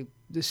 say,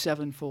 the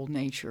sevenfold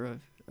nature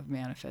of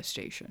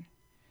manifestation.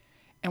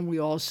 And we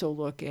also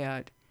look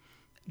at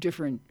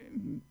different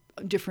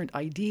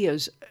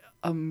ideas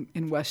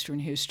in Western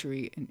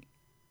history and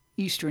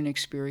Eastern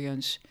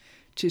experience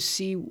to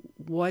see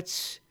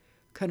what's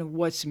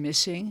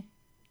missing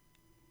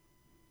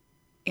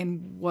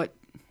and what's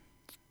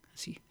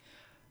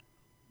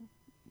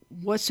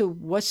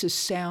a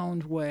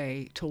sound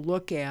way to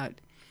look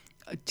at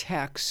a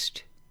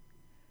text.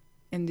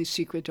 And the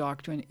Secret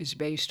Doctrine is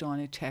based on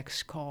a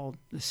text called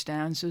The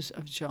Stanzas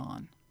of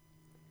John,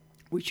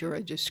 which are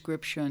a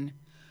description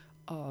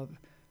of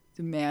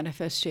the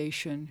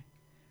manifestation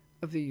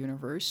of the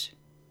universe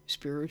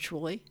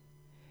spiritually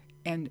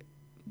and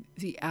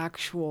the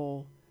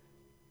actual,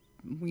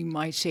 we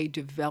might say,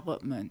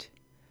 development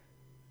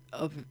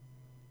of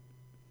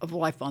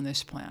life on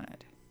this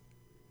planet.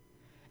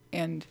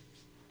 And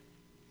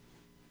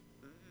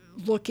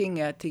looking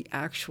at the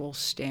actual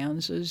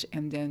stanzas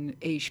and then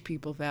H.P.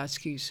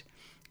 Blavatsky's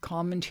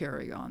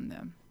commentary on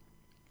them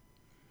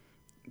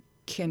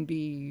can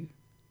be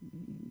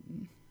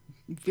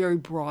very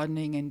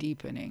broadening and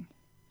deepening,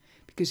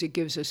 because it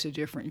gives us a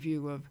different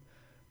view of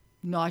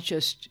not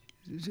just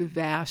the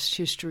vast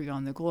history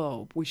on the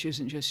globe, which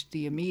isn't just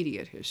the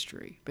immediate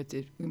history, but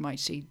we might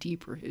say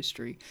deeper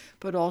history,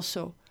 but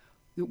also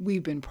that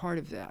we've been part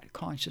of that,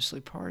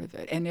 consciously part of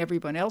it, and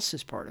everyone else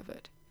is part of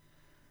it.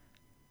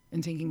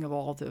 And thinking of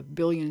all the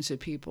billions of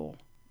people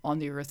on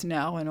the earth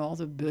now and all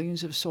the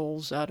billions of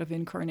souls out of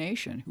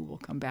incarnation who will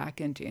come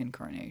back into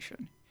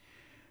incarnation,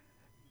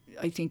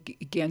 I think,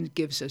 again,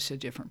 gives us a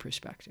different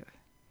perspective.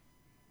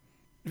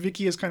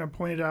 Vicky has kind of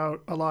pointed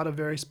out a lot of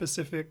very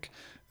specific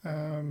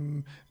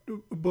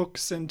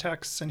books and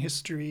texts and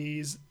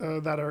histories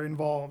that are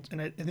involved,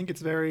 and I think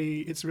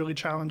it's really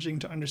challenging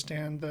to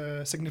understand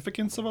the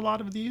significance of a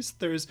lot of these.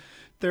 This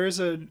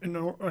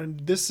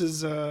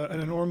is an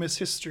enormous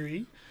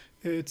history.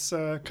 It's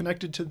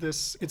connected to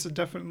this. It's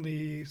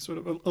definitely sort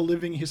of a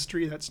living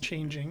history that's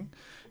changing.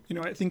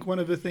 I think one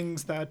of the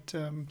things that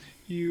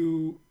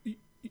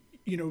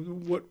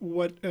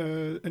what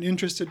an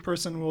interested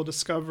person will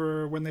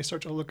discover when they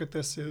start to look at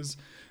this is,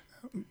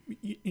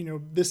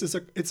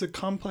 it's a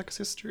complex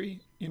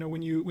history.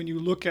 When you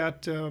look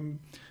at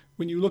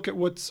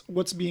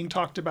what's being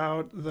talked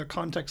about, the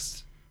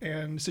context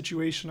and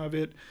situation of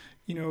it,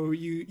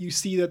 you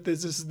see that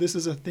this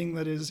is a thing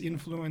that is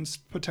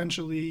influenced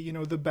potentially,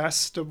 the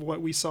best of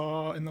what we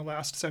saw in the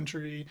last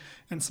century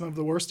and some of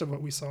the worst of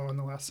what we saw in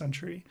the last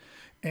century.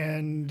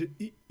 And,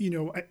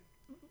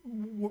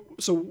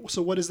 so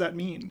what does that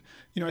mean?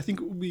 I think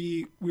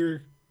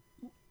we're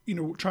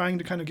trying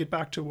to kind of get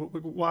back to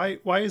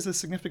why is this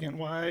significant?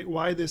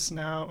 Why this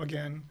now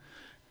again?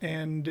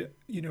 And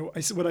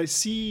what I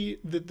see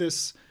that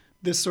this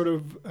sort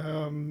of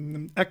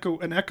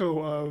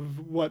echo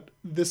of what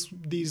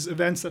these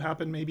events that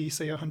happened maybe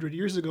say 100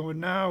 years ago and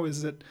now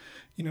is that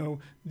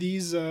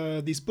these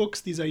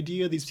books, these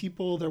ideas, these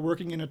people, they're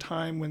working in a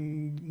time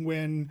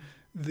when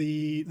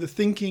the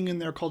thinking in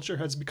their culture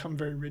has become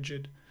very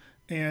rigid.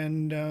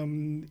 And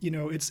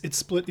it's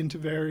split into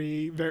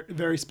very, very,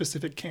 very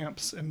specific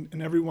camps,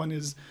 and everyone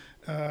is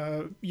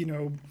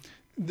everyone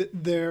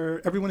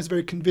is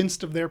very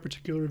convinced of their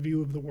particular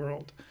view of the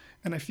world.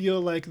 And I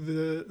feel like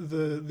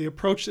the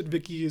approach that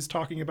Vicky is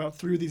talking about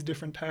through these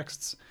different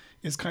texts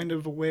is kind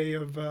of a way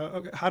of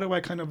how do I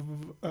kind of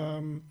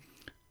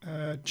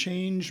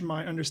change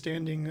my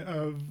understanding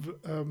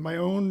of my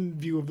own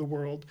view of the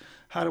world?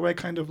 How do I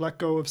kind of let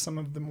go of some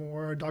of the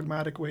more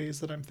dogmatic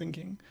ways that I'm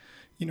thinking?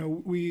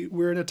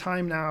 We're in a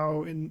time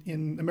now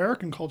in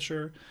American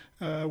culture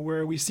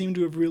where we seem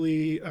to have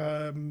really,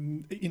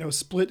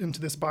 split into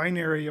this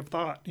binary of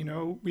thought.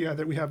 We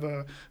have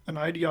an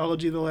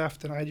ideology of the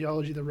left, an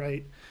ideology of the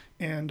right,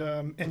 and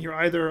you're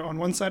either on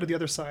one side or the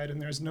other side,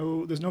 and there's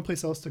no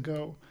place else to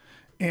go.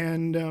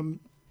 And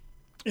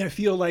I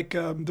feel like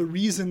the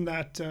reason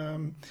that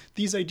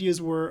these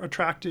ideas were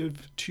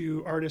attractive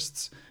to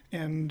artists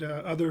and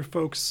other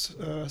folks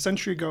a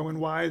century ago, and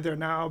why they're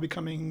now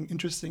becoming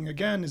interesting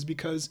again, is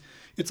because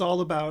it's all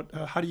about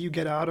how do you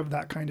get out of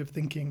that kind of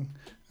thinking?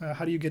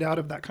 How do you get out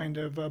of that kind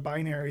of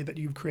binary that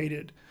you've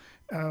created?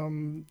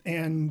 And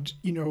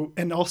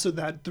also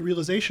that the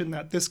realization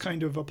that this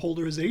kind of a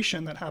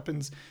polarization that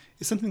happens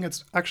is something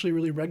that's actually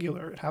really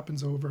regular. It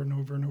happens over and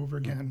over and over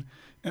again.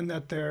 And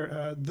that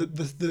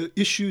the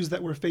issues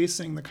that we're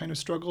facing, the kind of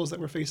struggles that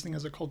we're facing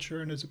as a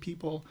culture and as a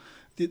people,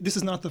 this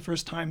is not the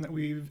first time that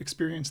we've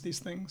experienced these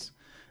things.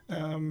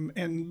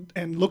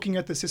 And looking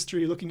at this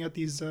history, looking at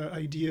these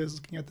ideas,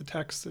 looking at the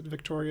texts that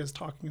Victoria is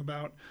talking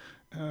about,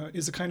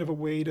 is a kind of a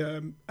way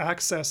to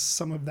access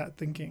some of that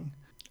thinking,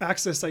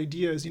 access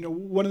ideas.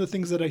 One of the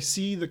things that I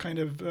see, the kind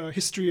of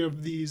history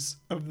of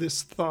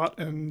this thought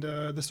and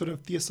the sort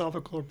of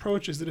theosophical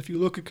approach, is that if you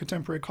look at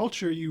contemporary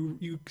culture,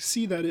 you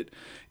see that it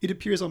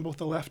appears on both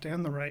the left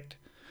and the right.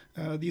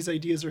 These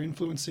ideas are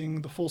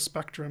influencing the full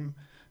spectrum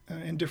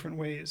in different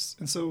ways.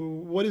 And so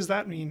what does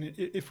that mean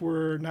if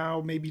we're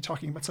now maybe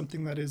talking about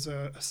something that is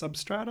a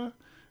substrata,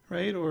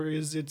 right? Or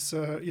is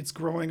it's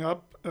growing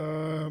up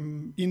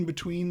in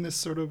between this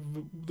sort of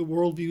the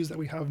worldviews that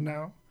we have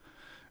now?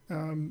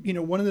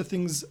 One of the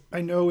things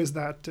I know is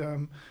that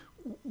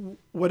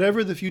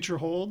whatever the future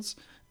holds,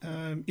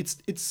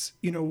 it's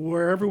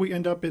wherever we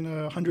end up in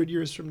 100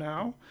 years from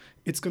now,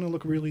 it's going to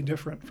look really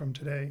different from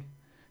today.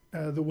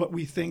 What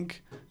we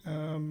think,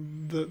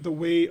 the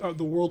way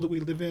the world that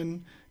we live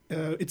in,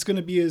 it's going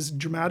to be as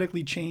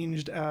dramatically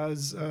changed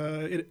as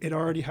it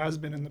already has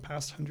been in the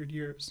past 100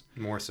 years.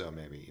 More so,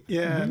 maybe.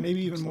 Yeah,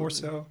 maybe even more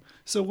so.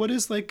 So what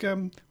is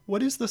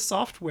the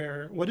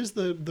software? What is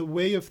the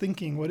way of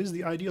thinking? What is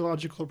the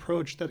ideological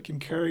approach that can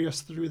carry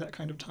us through that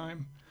kind of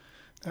time?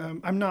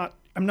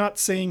 I'm not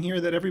saying here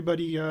that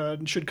everybody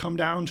should come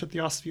down to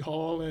Theosophy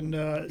Hall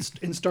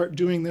and start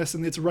doing this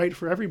and it's right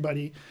for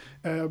everybody.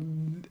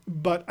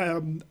 But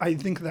I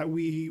think that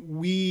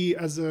we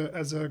as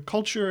a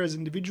culture, as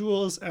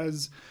individuals,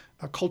 as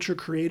culture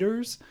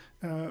creators,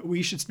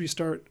 we should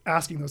start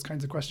asking those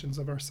kinds of questions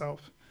of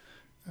ourselves.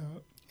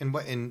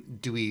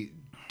 And do we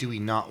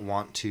not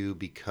want to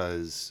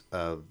because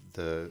of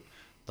the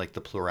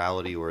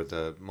plurality or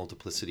the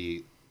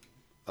multiplicity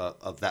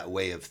of that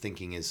way of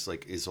thinking is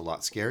a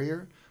lot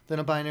scarier than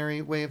a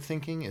binary way of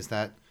thinking? Is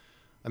that,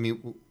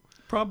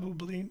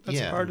 probably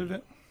that's part of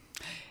it.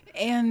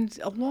 And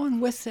along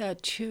with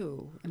that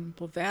too, and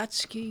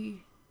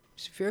Blavatsky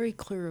is very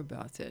clear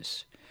about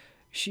this.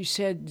 She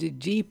said, the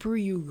deeper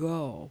you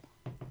go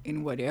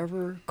in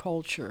whatever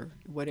culture,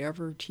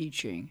 whatever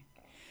teaching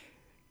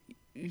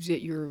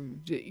that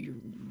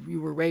you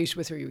were raised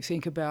with, or you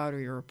think about, or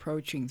you're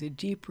approaching, the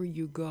deeper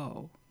you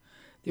go,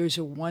 there's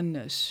a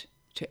oneness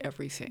to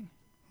everything.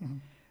 Mm-hmm.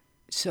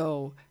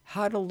 So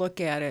how to look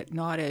at it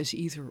not as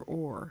either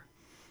or,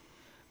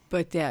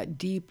 but that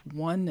deep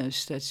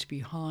oneness that's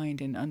behind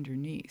and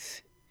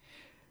underneath.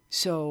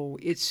 So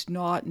it's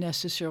not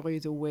necessarily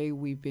the way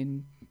we've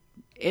been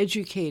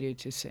educated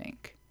to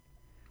think,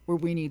 where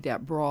we need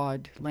that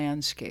broad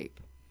landscape.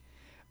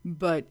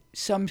 But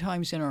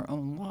sometimes in our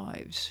own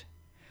lives,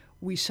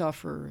 we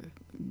suffer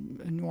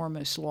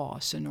enormous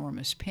loss,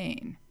 enormous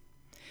pain.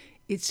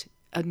 It's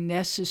a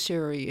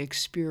necessary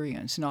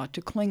experience, not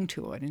to cling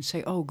to it and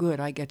say, oh, good,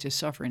 I get to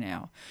suffer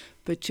now,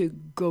 but to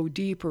go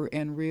deeper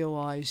and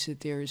realize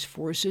that there's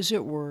forces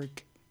at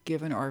work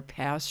given our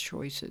past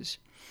choices.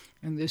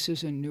 And this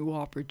is a new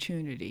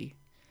opportunity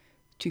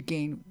to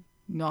gain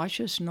not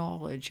just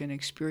knowledge and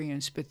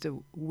experience, but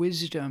the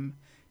wisdom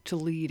to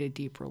lead a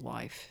deeper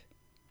life.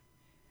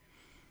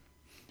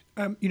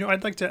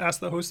 I'd like to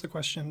ask the host the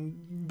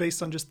question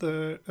based on just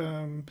the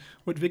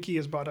what Vicky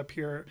has brought up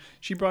here.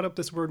 She brought up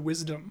this word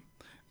wisdom,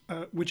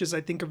 which is,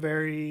 I think, a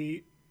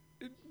very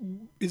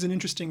is an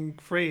interesting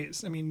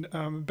phrase. I mean,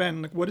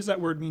 Ben, like, what does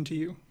that word mean to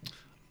you?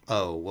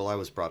 Oh, well, I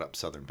was brought up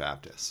Southern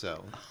Baptist,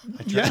 so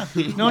I Yeah.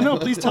 No,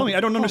 please tell me. I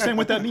don't understand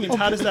what that means.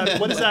 What does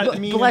that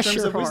mean Bless in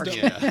terms your of heart.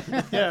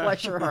 wisdom? yeah.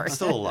 Bless your I'm heart.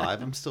 still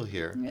alive. I'm still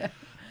here. Yeah.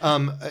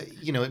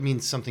 It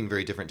means something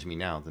very different to me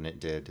now than it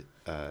did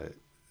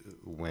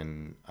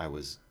when I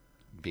was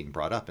being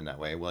brought up in that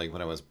way. Well, like,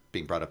 when I was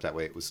being brought up that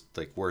way, it was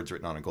like words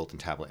written on a golden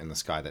tablet in the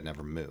sky that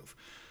never move.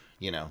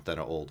 That an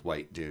old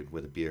white dude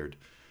with a beard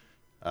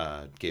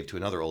gave to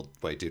another old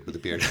white dude with a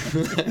beard.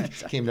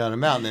 Came down a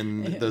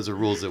mountain, and those are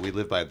rules that we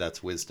live by.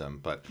 That's wisdom.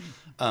 But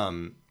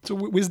So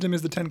wisdom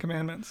is the 10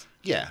 Commandments.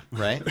 yeah,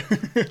 right.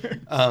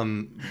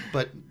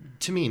 But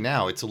to me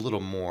now, it's a little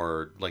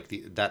more like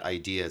that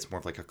idea is more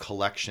of like a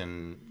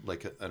collection,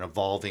 like an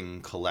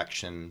evolving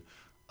collection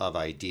of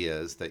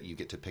ideas that you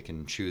get to pick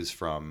and choose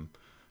from,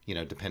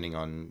 depending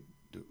on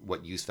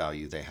what use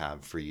value they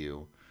have for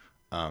you.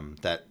 And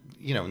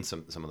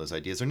some of those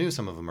ideas are new,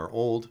 some of them are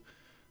old.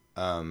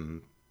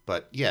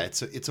 But yeah,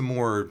 it's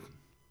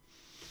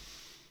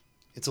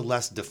a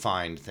less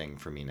defined thing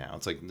for me now.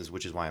 It's like this,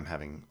 which is why I'm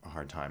having a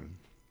hard time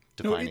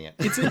defining it.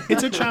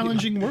 It's a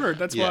challenging word.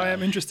 That's Yeah. why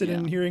I'm interested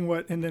in hearing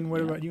what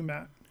about you,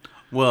 Matt?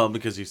 Well,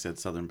 because you said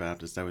Southern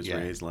Baptist, I was Yeah.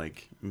 raised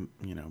like,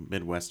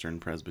 Midwestern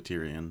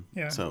Presbyterian.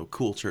 Yeah. So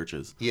cool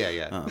churches.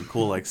 Yeah.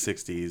 Cool, like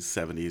 60s,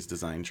 70s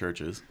design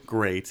churches.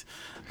 Great.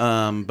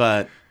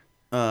 But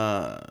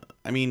I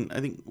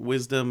think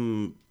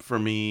wisdom for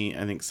me,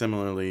 I think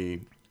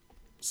similarly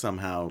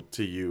somehow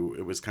to you,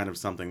 it was kind of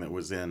something that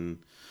was in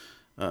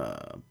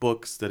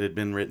books that had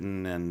been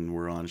written and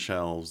were on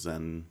shelves,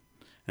 and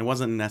it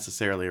wasn't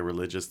necessarily a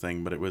religious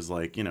thing, but it was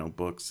like,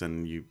 books,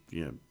 and you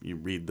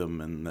read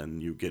them and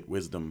then you get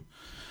wisdom.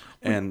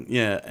 And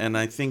and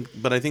I think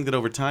that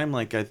over time,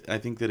 like I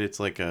think that it's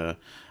like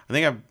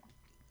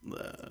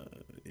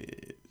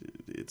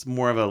it's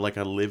more of a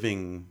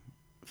living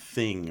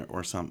thing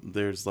or something.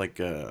 There's like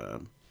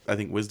I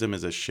think wisdom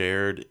is a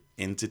shared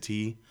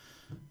entity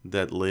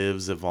that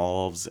lives,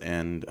 evolves,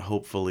 and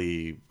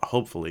hopefully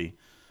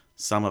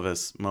some of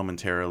us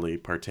momentarily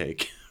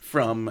partake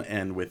from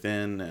and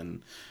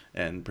within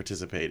and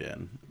participate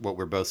in. What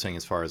we're both saying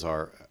as far as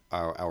our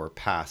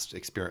past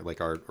experience,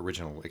 like our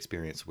original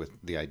experience with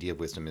the idea of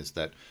wisdom, is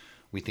that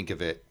we think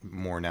of it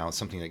more now as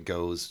something that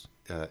goes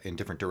in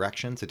different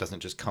directions. It doesn't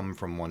just come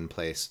from one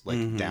place,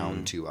 like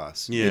down to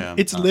us. Yeah.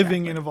 It's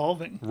living and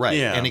evolving. Right.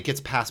 Yeah. And it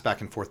gets passed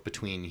back and forth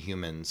between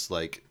humans,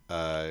 like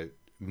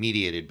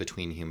mediated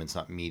between humans,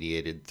 not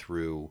mediated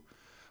through,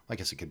 I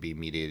guess it could be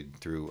mediated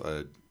through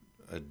a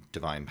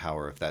divine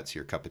power if that's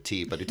your cup of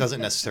tea, but it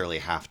doesn't necessarily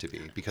have to be,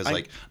 because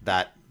like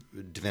that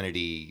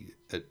divinity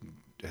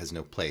has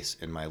no place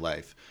in my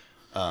life.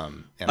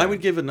 And I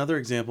would give another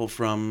example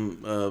from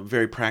a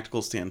very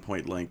practical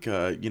standpoint. Like,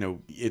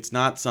 it's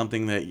not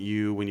something that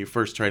when you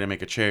first try to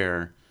make a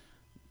chair,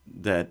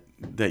 that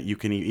you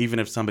can, even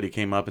if somebody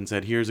came up and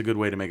said, here's a good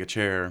way to make a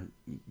chair,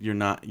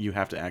 you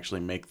have to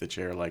actually make the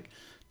chair like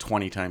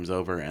 20 times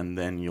over, and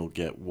then you'll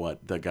get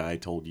what the guy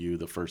told you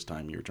the first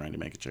time you were trying to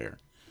make a chair.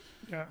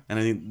 Yeah. And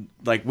I think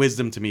like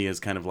wisdom to me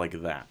is kind of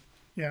like that.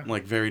 Yeah.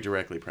 Like very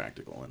directly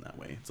practical in that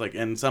way. It's like,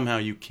 and somehow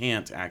you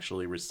can't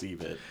actually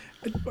receive it.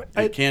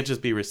 I- It can't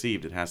just be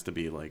received. It has to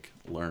be like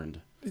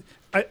learned.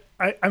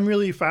 I'm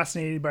really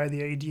fascinated by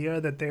the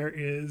idea that there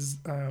is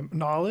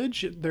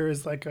knowledge. There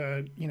is like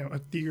a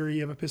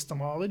theory of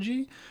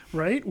epistemology,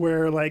 right?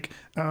 Where like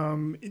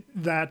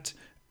that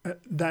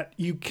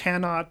you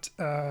cannot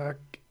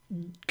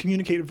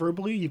communicate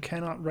verbally, you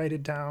cannot write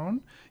it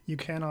down, you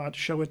cannot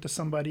show it to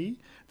somebody.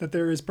 That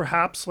there is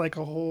perhaps like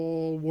a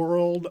whole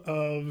world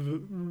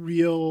of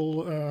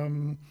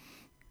real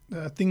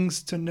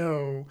things to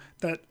know,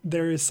 that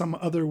there is some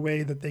other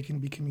way that they can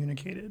be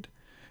communicated,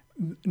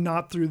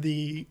 not through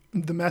the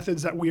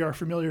methods that we are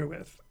familiar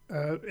with.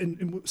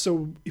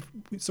 So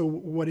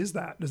what is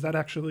that? Does that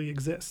actually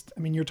exist? I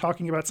mean, you're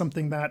talking about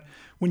something that,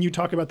 when you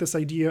talk about this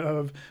idea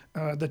of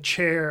the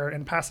chair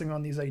and passing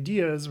on these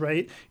ideas,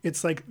 right?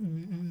 It's like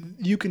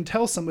you can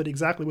tell somebody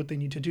exactly what they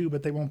need to do,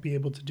 but they won't be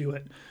able to do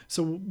it.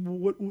 So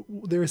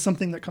there is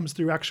something that comes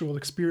through actual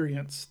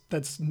experience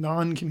that's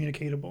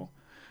non-communicatable,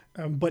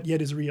 but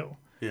yet is real.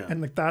 Yeah.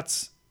 And like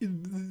that's,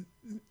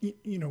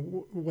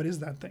 what is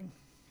that thing?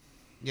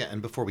 Yeah,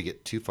 and before we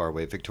get too far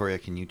away, Victoria,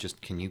 can you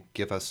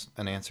give us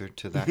an answer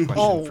to that question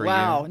Oh, for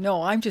wow. you?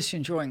 No, I'm just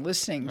enjoying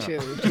listening to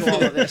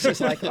all of this.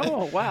 It's like,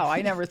 oh, wow,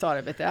 I never thought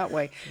of it that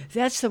way.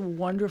 That's the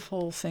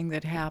wonderful thing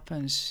that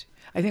happens.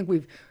 I think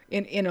we've,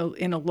 in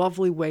a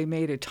lovely way,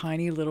 made a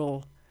tiny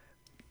little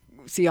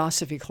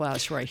theosophy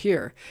class right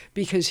here,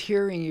 because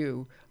hearing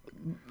you,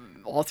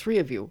 all three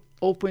of you,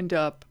 opened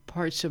up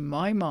parts of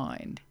my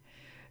mind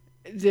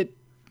that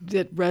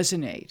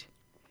resonate.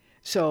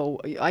 So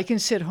I can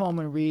sit home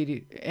and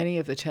read any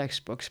of the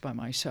textbooks by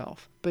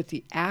myself, but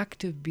the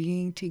act of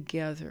being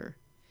together,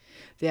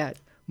 that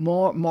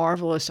more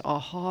marvelous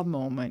aha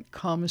moment,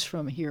 comes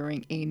from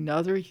hearing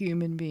another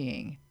human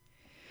being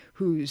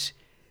who's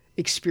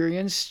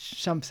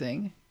experienced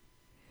something,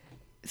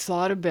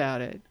 thought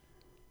about it,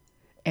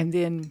 and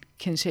then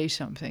can say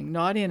something,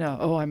 not in a,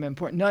 oh, I'm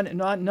important.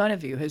 None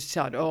of you has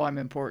said, oh, I'm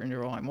important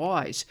or oh, I'm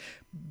wise.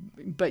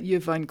 But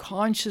you've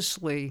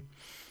unconsciously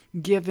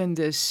given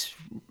this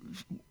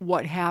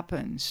what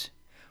happens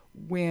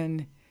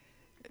when,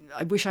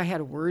 I wish I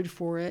had a word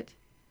for it,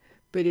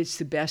 but it's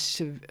the best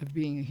of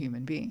being a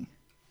human being.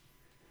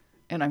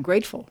 And I'm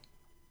grateful.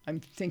 I'm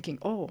thinking,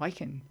 oh, I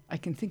can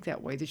think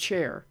that way. The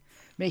chair,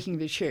 making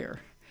the chair.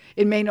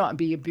 It may not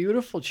be a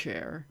beautiful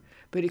chair,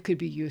 but it could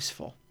be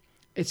useful.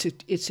 It's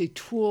a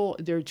tool.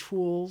 They're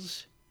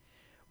tools.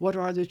 What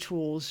are the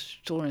tools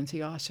to learn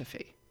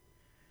theosophy?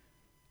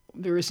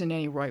 There isn't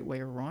any right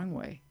way or wrong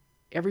way.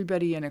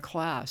 Everybody in a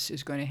class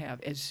is going to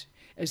have, as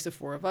the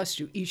four of us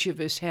do, each of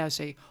us has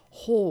a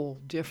whole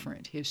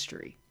different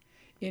history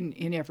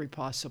in every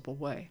possible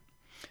way.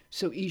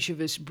 So each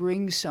of us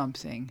brings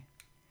something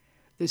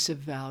that's of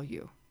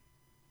value.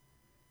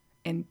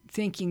 And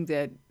thinking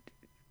that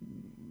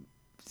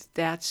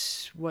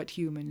that's what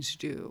humans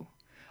do.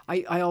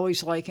 I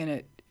always liken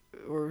it,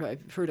 or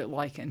I've heard it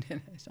likened,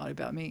 and it's not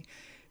about me,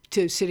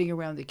 to sitting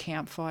around the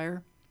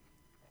campfire,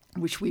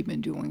 which we've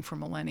been doing for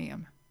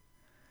millennium.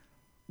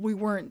 We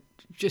weren't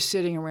just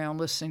sitting around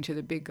listening to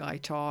the big guy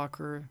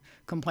talk or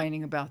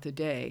complaining about the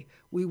day.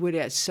 We would,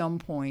 at some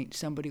point,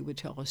 somebody would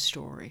tell a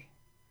story.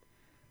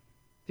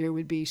 There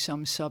would be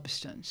some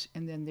substance,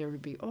 and then there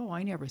would be, oh,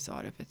 I never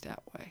thought of it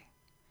that way.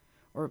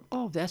 Or,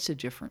 oh, that's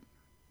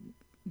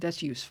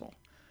useful.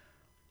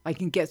 I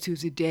can get through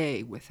the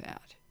day with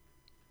that.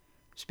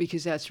 It's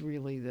because that's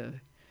really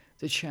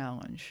the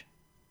challenge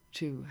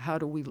to how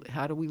do we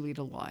lead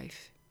a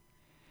life?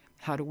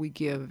 How do we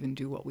give and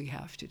do what we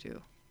have to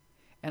do?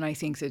 And I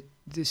think that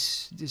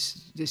this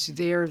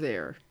there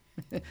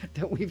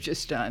that we've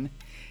just done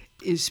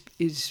is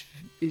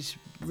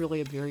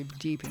really a very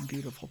deep and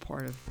beautiful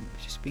part of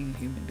just being a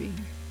human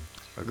being.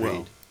 Agreed.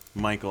 Well,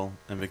 Michael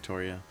and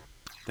Victoria,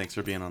 thanks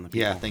for being on the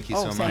People. Yeah, thank you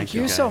so much. Thank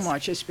you so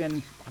much. It's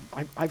been,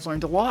 I've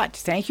learned a lot.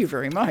 Thank you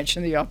very much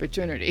and the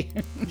opportunity.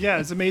 Yeah,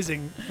 it's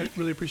amazing. I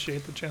really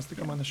appreciate the chance to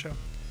come on the show.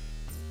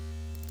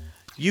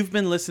 You've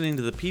been listening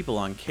to The People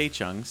on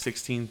KCHUNG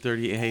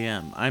 1630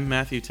 AM. I'm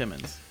Matthew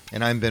Timmons.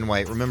 And I'm Ben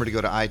White. Remember to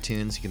go to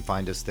iTunes. You can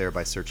find us there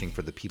by searching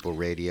for The People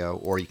Radio,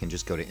 or you can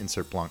just go to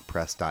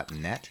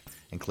insertblancpress.net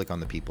and click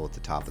on The People at the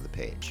top of the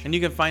page. And you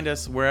can find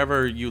us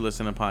wherever you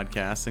listen to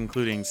podcasts,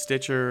 including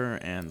Stitcher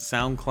and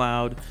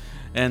SoundCloud.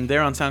 And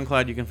there on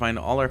SoundCloud, you can find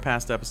all our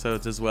past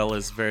episodes as well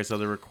as various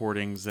other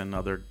recordings and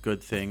other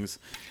good things.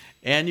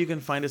 And you can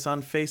find us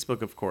on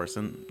Facebook, of course,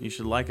 and you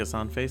should like us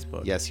on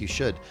Facebook. Yes, you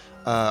should.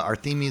 Our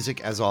theme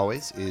music, as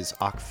always, is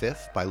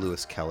Ocfifth by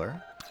Lewis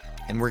Keller.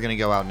 And we're going to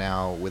go out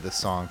now with a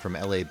song from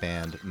LA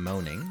band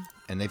Moaning.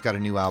 And they've got a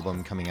new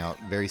album coming out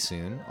very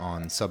soon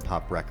on Sub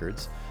Pop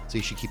Records. So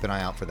you should keep an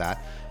eye out for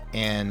that.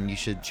 And you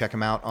should check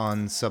them out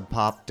on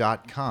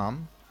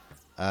subpop.com.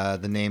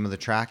 The name of the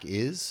track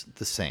is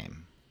The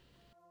Same.